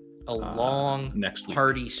 A long next week.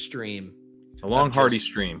 Hearty stream. A long hearty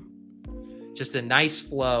stream. Just a nice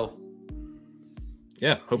flow.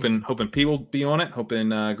 Yeah, hoping P will be on it. Hoping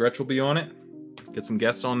Gretch will be on it. Get some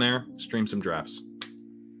guests on there. Stream some drafts.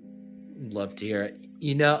 Love to hear it.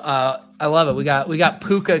 You know, I love it. We got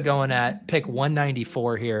Puka going at pick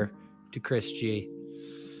 194 here to Chris G.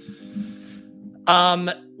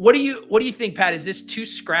 What do you think, Pat? Is this 2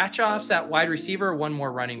 scratch offs at wide receiver or 1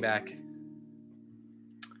 more running back?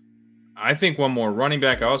 I think 1 more running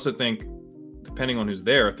back. I also think, depending on who's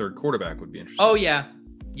there, a 3rd quarterback would be interesting. Oh yeah.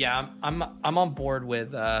 Yeah, I'm on board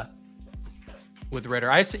with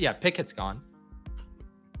Ritter. Pickett's gone.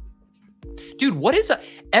 Dude,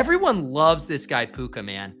 everyone loves this guy Puka,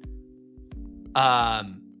 man. I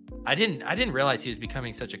didn't realize he was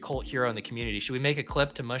becoming such a cult hero in the community. Should we make a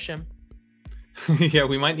clip to mush him? Yeah,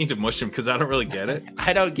 we might need to mush him because I don't really get it.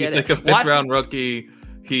 I don't get it. He's like a 5th round rookie.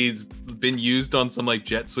 He's been used on some like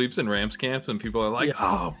jet sweeps and Rams camps, and people are like,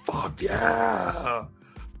 "Oh fuck yeah!"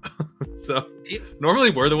 So normally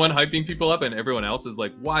we're the one hyping people up, and everyone else is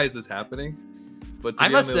like, "Why is this happening?" But to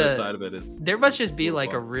be on the other side of it is there must just be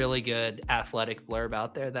like fun. A really good athletic blurb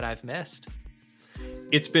out there that I've missed.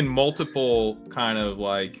 It's been multiple kind of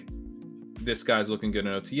like, this guy's looking good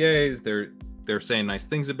in OTAs. They're saying nice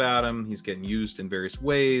things about him. He's getting used in various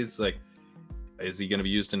ways. Like is he going to be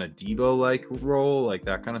used in a Debo-like role, like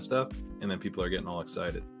that kind of stuff? And then people are getting all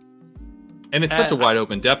excited. And it's such a wide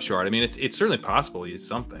open depth chart. I mean, it's certainly possible he's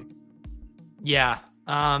something. Yeah.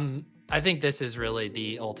 I think this is really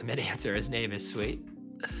the ultimate answer. His name is sweet.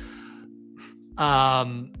 All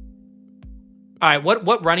right.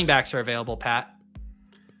 What running backs are available, Pat?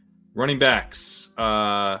 Running backs.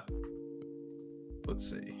 Let's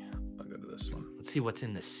see. I'll go to this one. Let's see what's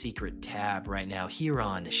in the secret tab right now here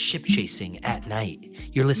on Ship Chasing at Night.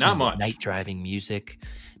 You're listening to night driving music.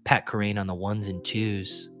 Pat Corain on the 1s and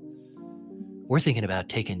 2s. We're thinking about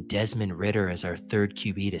taking Desmond Ridder as our third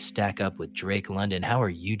QB to stack up with Drake London. How are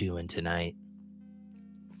you doing tonight?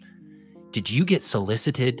 Did you get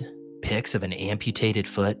solicited pics of an amputated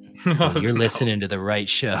foot? Well, you're listening to the right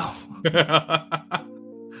show.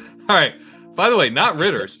 All right. By the way, not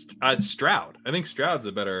Ridder, Stroud. I think Stroud's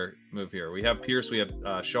a better move here. We have Pierce. We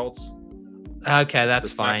have Schultz. Okay, that's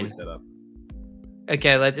fine.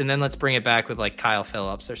 Okay, let's bring it back with like Kyle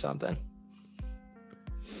Phillips or something.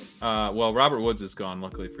 Well, Robert Woods is gone,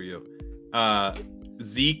 luckily for you.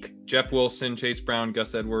 Zeke, Jeff Wilson, Chase Brown,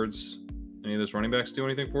 Gus Edwards. Any of those running backs do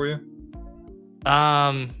anything for you?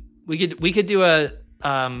 We could do a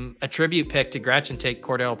tribute pick to Gretch and take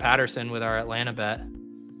Cordell Patterson with our Atlanta bet.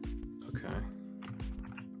 Okay.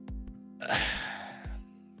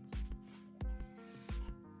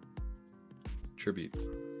 Tribute.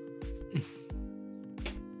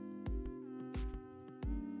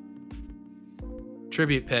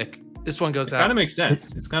 Tribute pick. This one goes out. Kind of makes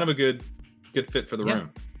sense. It's kind of a good fit for the room.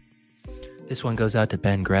 This one goes out to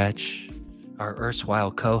Ben Gretch, our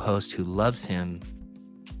erstwhile co-host who loves him.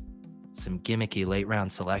 Some gimmicky late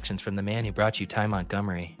round selections from the man who brought you Ty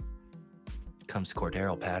Montgomery. Comes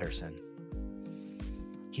Cordero Patterson.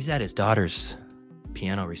 He's at his daughter's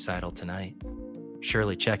piano recital tonight.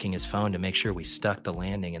 Surely checking his phone to make sure we stuck the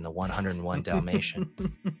landing in the 101 Dalmatian.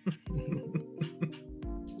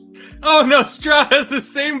 Oh no, Stroud has the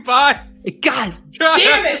same buy. God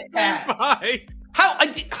damn it, Pat. How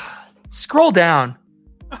scroll down.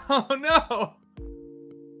 Oh no.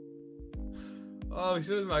 Oh, we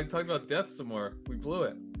should have talked about depth some more. We blew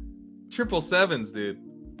it. 777s, dude.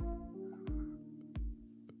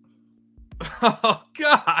 Oh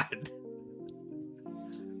God.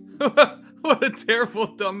 What a terrible,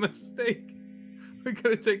 dumb mistake. We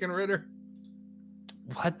could have taken Ridder.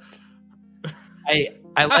 What? I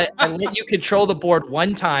let you control the board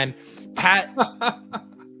one time. Pat,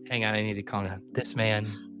 hang on, I need to calm down. This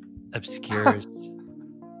man obscures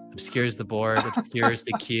the board, obscures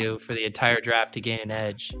the queue for the entire draft to gain an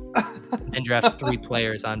edge, and drafts 3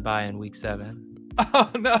 players on bye in week 7.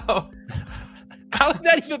 Oh no. How is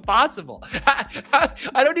that even possible?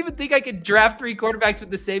 I don't even think I could draft 3 quarterbacks with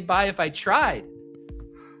the same bye if I tried.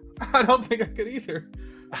 I don't think I could either.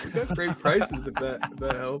 We got great prices if that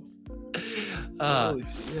helps. Holy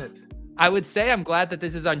shit. I would say I'm glad that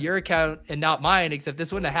this is on your account and not mine, except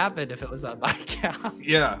this wouldn't have happened if it was on my account.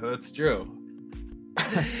 Yeah, that's true.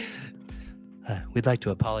 We'd like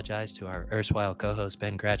to apologize to our erstwhile co-host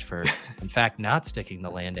Ben Gretch for, in fact, not sticking the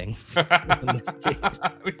landing.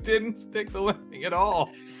 We didn't stick the landing at all.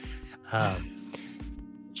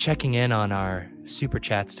 Checking in on our super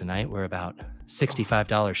chats tonight, we're about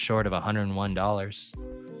 $65 short of $101.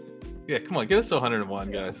 Yeah, come on, get us to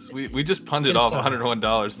 101, guys. We just punted off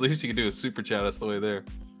 $101. At least you can do a super chat us the way there.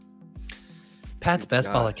 Pat's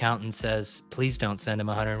best ball accountant says, please don't send him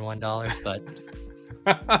 $101, but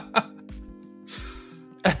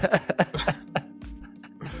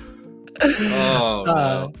oh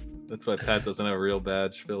no. That's why Pat doesn't have a real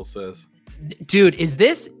badge, Phil says. Dude, is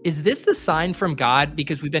this the sign from God?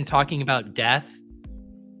 Because we've been talking about death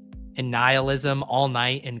and nihilism all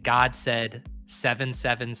night, and God said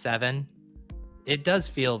 777. It does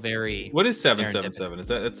feel very. What is 777? Is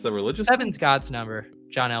that's the religious? 7's God's number,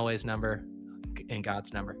 John Elway's number, and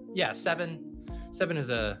God's number. Yeah, 7 is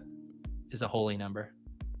a holy number.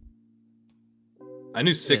 I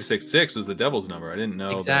knew 666 was the devil's number. I didn't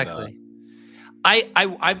know exactly.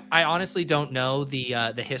 I honestly don't know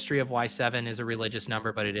the history of why 7 is a religious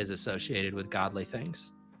number, but it is associated with godly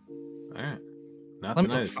things. All right. Not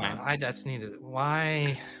tonight. I just need to.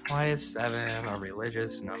 Why is 7 a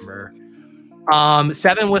religious number?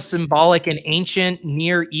 7 was symbolic in ancient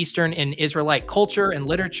Near Eastern and Israelite culture and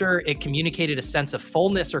literature. It communicated a sense of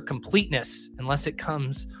fullness or completeness, unless it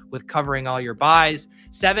comes with covering all your buys.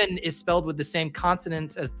 7 is spelled with the same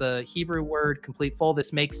consonants as the Hebrew word complete full.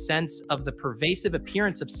 This makes sense of the pervasive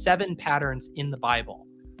appearance of 7 patterns in the Bible.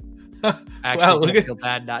 Actually, I feel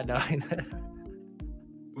bad not knowing that.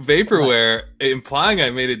 Vaporware implying I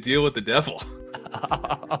made a deal with the devil.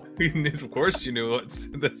 Of course you knew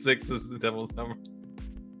that 6 is the devil's number.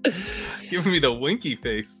 Giving me the winky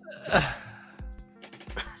face.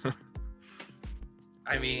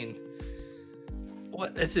 I mean,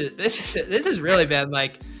 what this has really been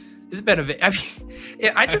like. This has been I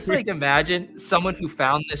mean, I just like imagine someone who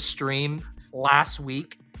found this stream last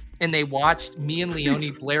week and they watched me and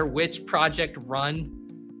Leonie Blair Witch Project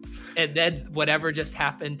run, and then whatever just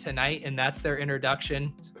happened tonight, and that's their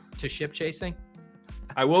introduction to ship chasing.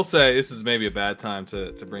 I will say this is maybe a bad time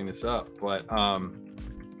to bring this up, but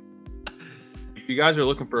if you guys are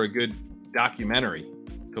looking for a good documentary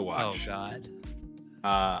to watch, oh God,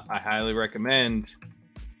 I highly recommend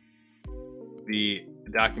the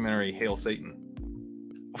documentary Hail Satan.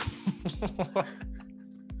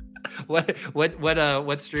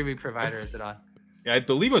 What streaming provider is it on? Yeah, I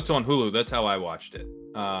believe it's on Hulu. That's how I watched it.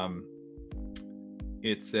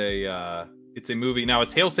 It's a movie. Now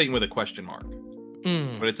it's Hail Satan with a question mark.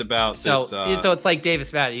 But it's about so so it's like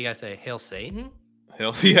Davis Matt. You gotta say Hail Satan.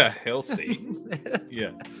 Hail Satan.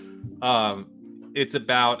 Yeah. It's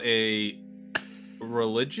about a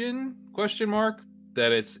religion question mark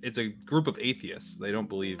that it's a group of atheists. They don't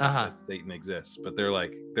believe that Satan exists, but they're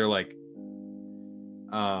like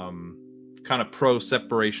kind of pro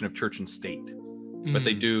separation of church and state. But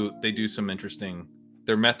they do some interesting.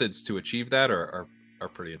 Their methods to achieve that are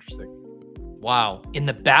pretty interesting. Wow. In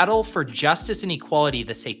the battle for justice and equality,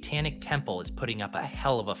 the Satanic Temple is putting up a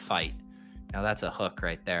hell of a fight. Now that's a hook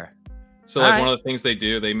right there. So like one of the things they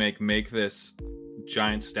do, they make this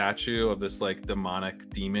giant statue of this like demonic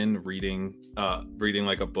demon reading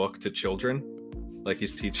like a book to children. Like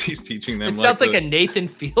he's teaching them. It sounds like a Nathan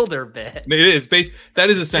Fielder bit. It is.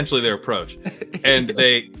 That is essentially their approach. And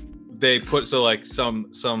they put, so like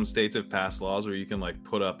some states have passed laws where you can like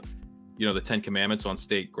put up, the 10 Commandments on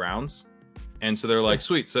state grounds. And so they're like,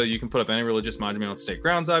 sweet, so you can put up any religious monument on state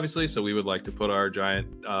grounds, obviously. So we would like to put our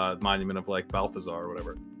giant monument of like Balthazar or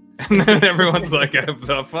whatever. And then everyone's like,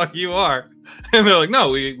 the fuck you are. And they're like,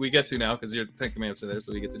 no, we get to now because your 10 Commandments are there,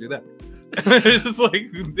 so we get to do that. And it's just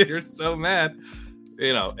like, they're so mad.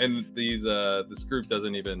 And this group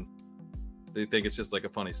doesn't even, they think it's just like a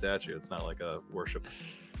funny statue. It's not like a worship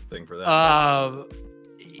thing for them.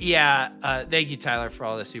 Yeah. Thank you, Tyler, for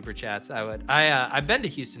all the super chats. I've been to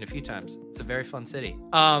Houston a few times. It's a very fun city.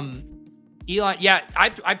 Elon, yeah,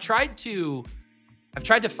 I've tried to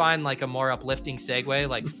find like a more uplifting segue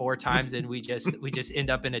like 4 times, and we just end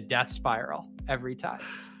up in a death spiral every time.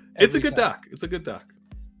 It's a good doc. It's a good doc.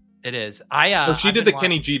 It is. She did the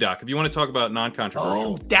Kenny G doc. If you want to talk about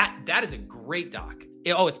non-controversial. Oh, that is a great doc.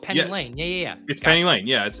 It's Penny Lane. Yeah. It's Penny Lane.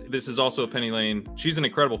 Yeah, this is also a Penny Lane. She's an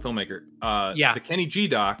incredible filmmaker. The Kenny G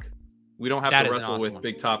doc, we don't have to wrestle with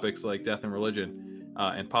big topics like death and religion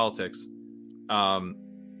and politics.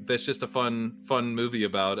 That's just a fun movie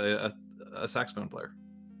about a saxophone player.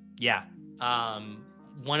 Yeah.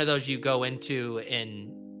 One of those you go into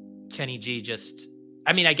in Kenny G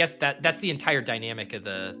I guess that's the entire dynamic of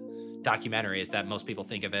the documentary, is that most people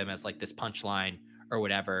think of him as like this punchline or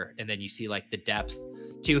whatever, and then you see like the depth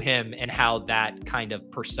to him and how that kind of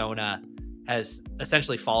persona has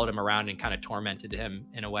essentially followed him around and kind of tormented him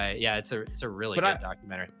in a way. Yeah, it's a really good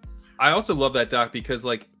documentary. I also love that doc because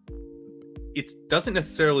like it doesn't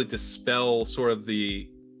necessarily dispel sort of the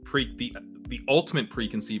ultimate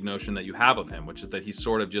preconceived notion that you have of him, which is that he's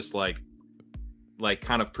sort of just like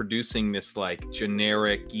kind of producing this like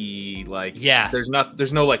generic-y, like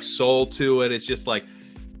there's no like soul to it. It's just like,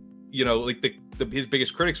 like his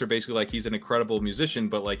biggest critics are basically like, he's an incredible musician,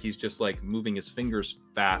 but like he's just like moving his fingers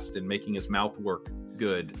fast and making his mouth work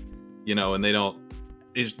good, and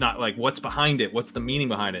it's not like, what's behind it? What's the meaning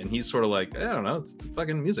behind it? And he's sort of like, I don't know, it's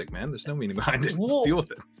fucking music, man. There's no meaning behind it. Deal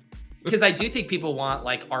with it. Because I do think people want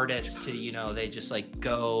like artists to, they just like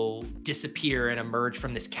go disappear and emerge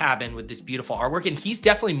from this cabin with this beautiful artwork. And he's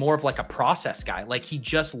definitely more of like a process guy. Like he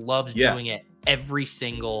just loves doing it every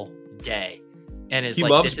single day. And he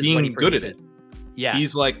loves being good at it. Yeah.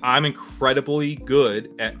 He's like, I'm incredibly good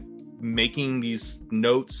at making these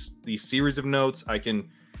notes, these series of notes. I can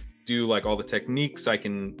do like all the techniques. I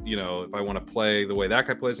can, if I want to play the way that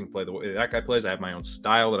guy plays, I can play the way that guy plays. I have my own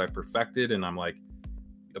style that I've perfected, and I'm like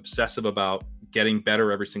obsessive about getting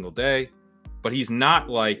better every single day. But he's not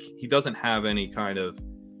like, he doesn't have any kind of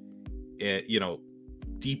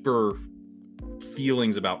deeper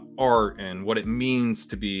feelings about art and what it means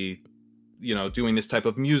to be doing this type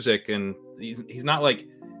of music. And he's not like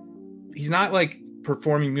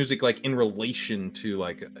performing music like in relation to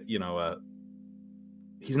like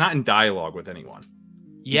he's not in dialogue with anyone.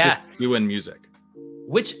 He's just doing music.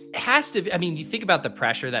 Which has to be, I mean, you think about the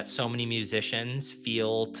pressure that so many musicians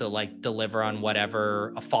feel to like deliver on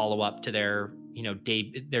whatever a follow-up to their, you know,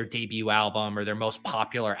 their debut album or their most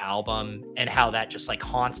popular album, and how that just like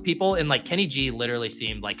haunts people. And like Kenny G literally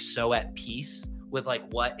seemed like so at peace with like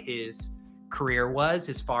what his career was,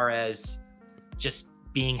 as far as just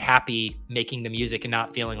being happy making the music and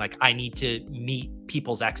not feeling like I need to meet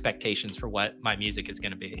people's expectations for what my music is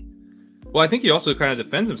going to be. Well, I think he also kind of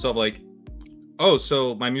defends himself like, oh,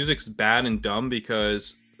 so my music's bad and dumb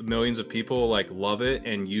because millions of people like love it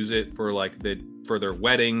and use it for like for their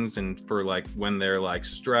weddings and for like when they're like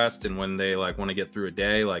stressed and when they like want to get through a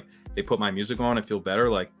day, like they put my music on and feel better.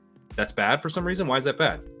 Like that's bad for some reason. Why is that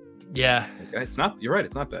bad? Yeah, like, it's not. You're right.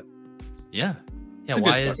 It's not bad. Yeah. It's a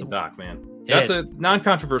good fucking doc, man. That's a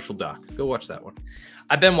non-controversial doc. Go watch that one.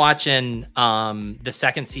 I've been watching the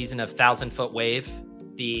second season of 1,000 Foot Wave,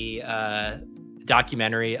 the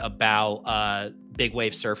documentary about big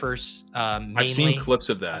wave surfers. I've seen clips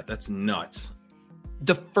of that. That's nuts.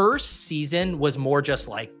 The first season was more just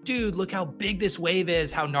like, dude, look how big this wave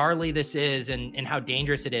is, how gnarly this is, and how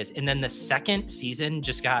dangerous it is. And then the second season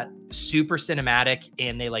just got super cinematic,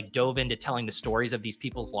 and they like dove into telling the stories of these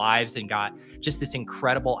people's lives and got just this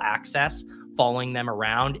incredible access following them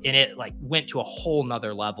around. And it like went to a whole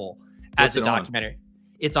nother level as a documentary.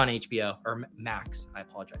 It's on HBO or Max. I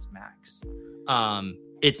apologize, Max.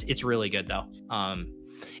 It's really good though.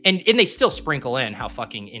 And they still sprinkle in how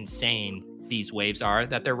fucking insane these waves are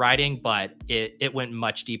that they're riding, but it went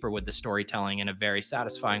much deeper with the storytelling in a very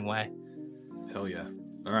satisfying way. Hell yeah.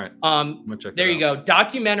 All right. There you go.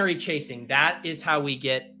 Documentary chasing. That is how we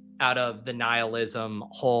get out of the nihilism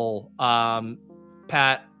hole.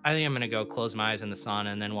 Pat, I think I'm going to go close my eyes in the sauna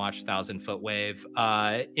and then watch 1,000 Foot Wave.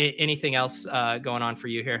 Anything else going on for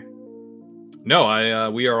you here?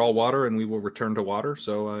 No, we are all water and we will return to water.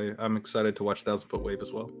 So I'm excited to watch 1,000 Foot Wave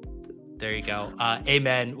as well. There you go.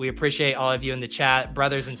 Amen. We appreciate all of you in the chat,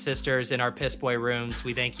 brothers and sisters in our piss boy rooms.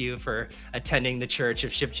 We thank you for attending the Church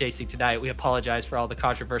of Ship Chasing tonight. We apologize for all the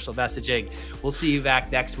controversial messaging. We'll see you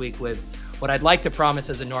back next week with what I'd like to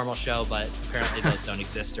promise as a normal show, but apparently those don't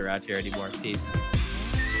exist around here anymore. Peace.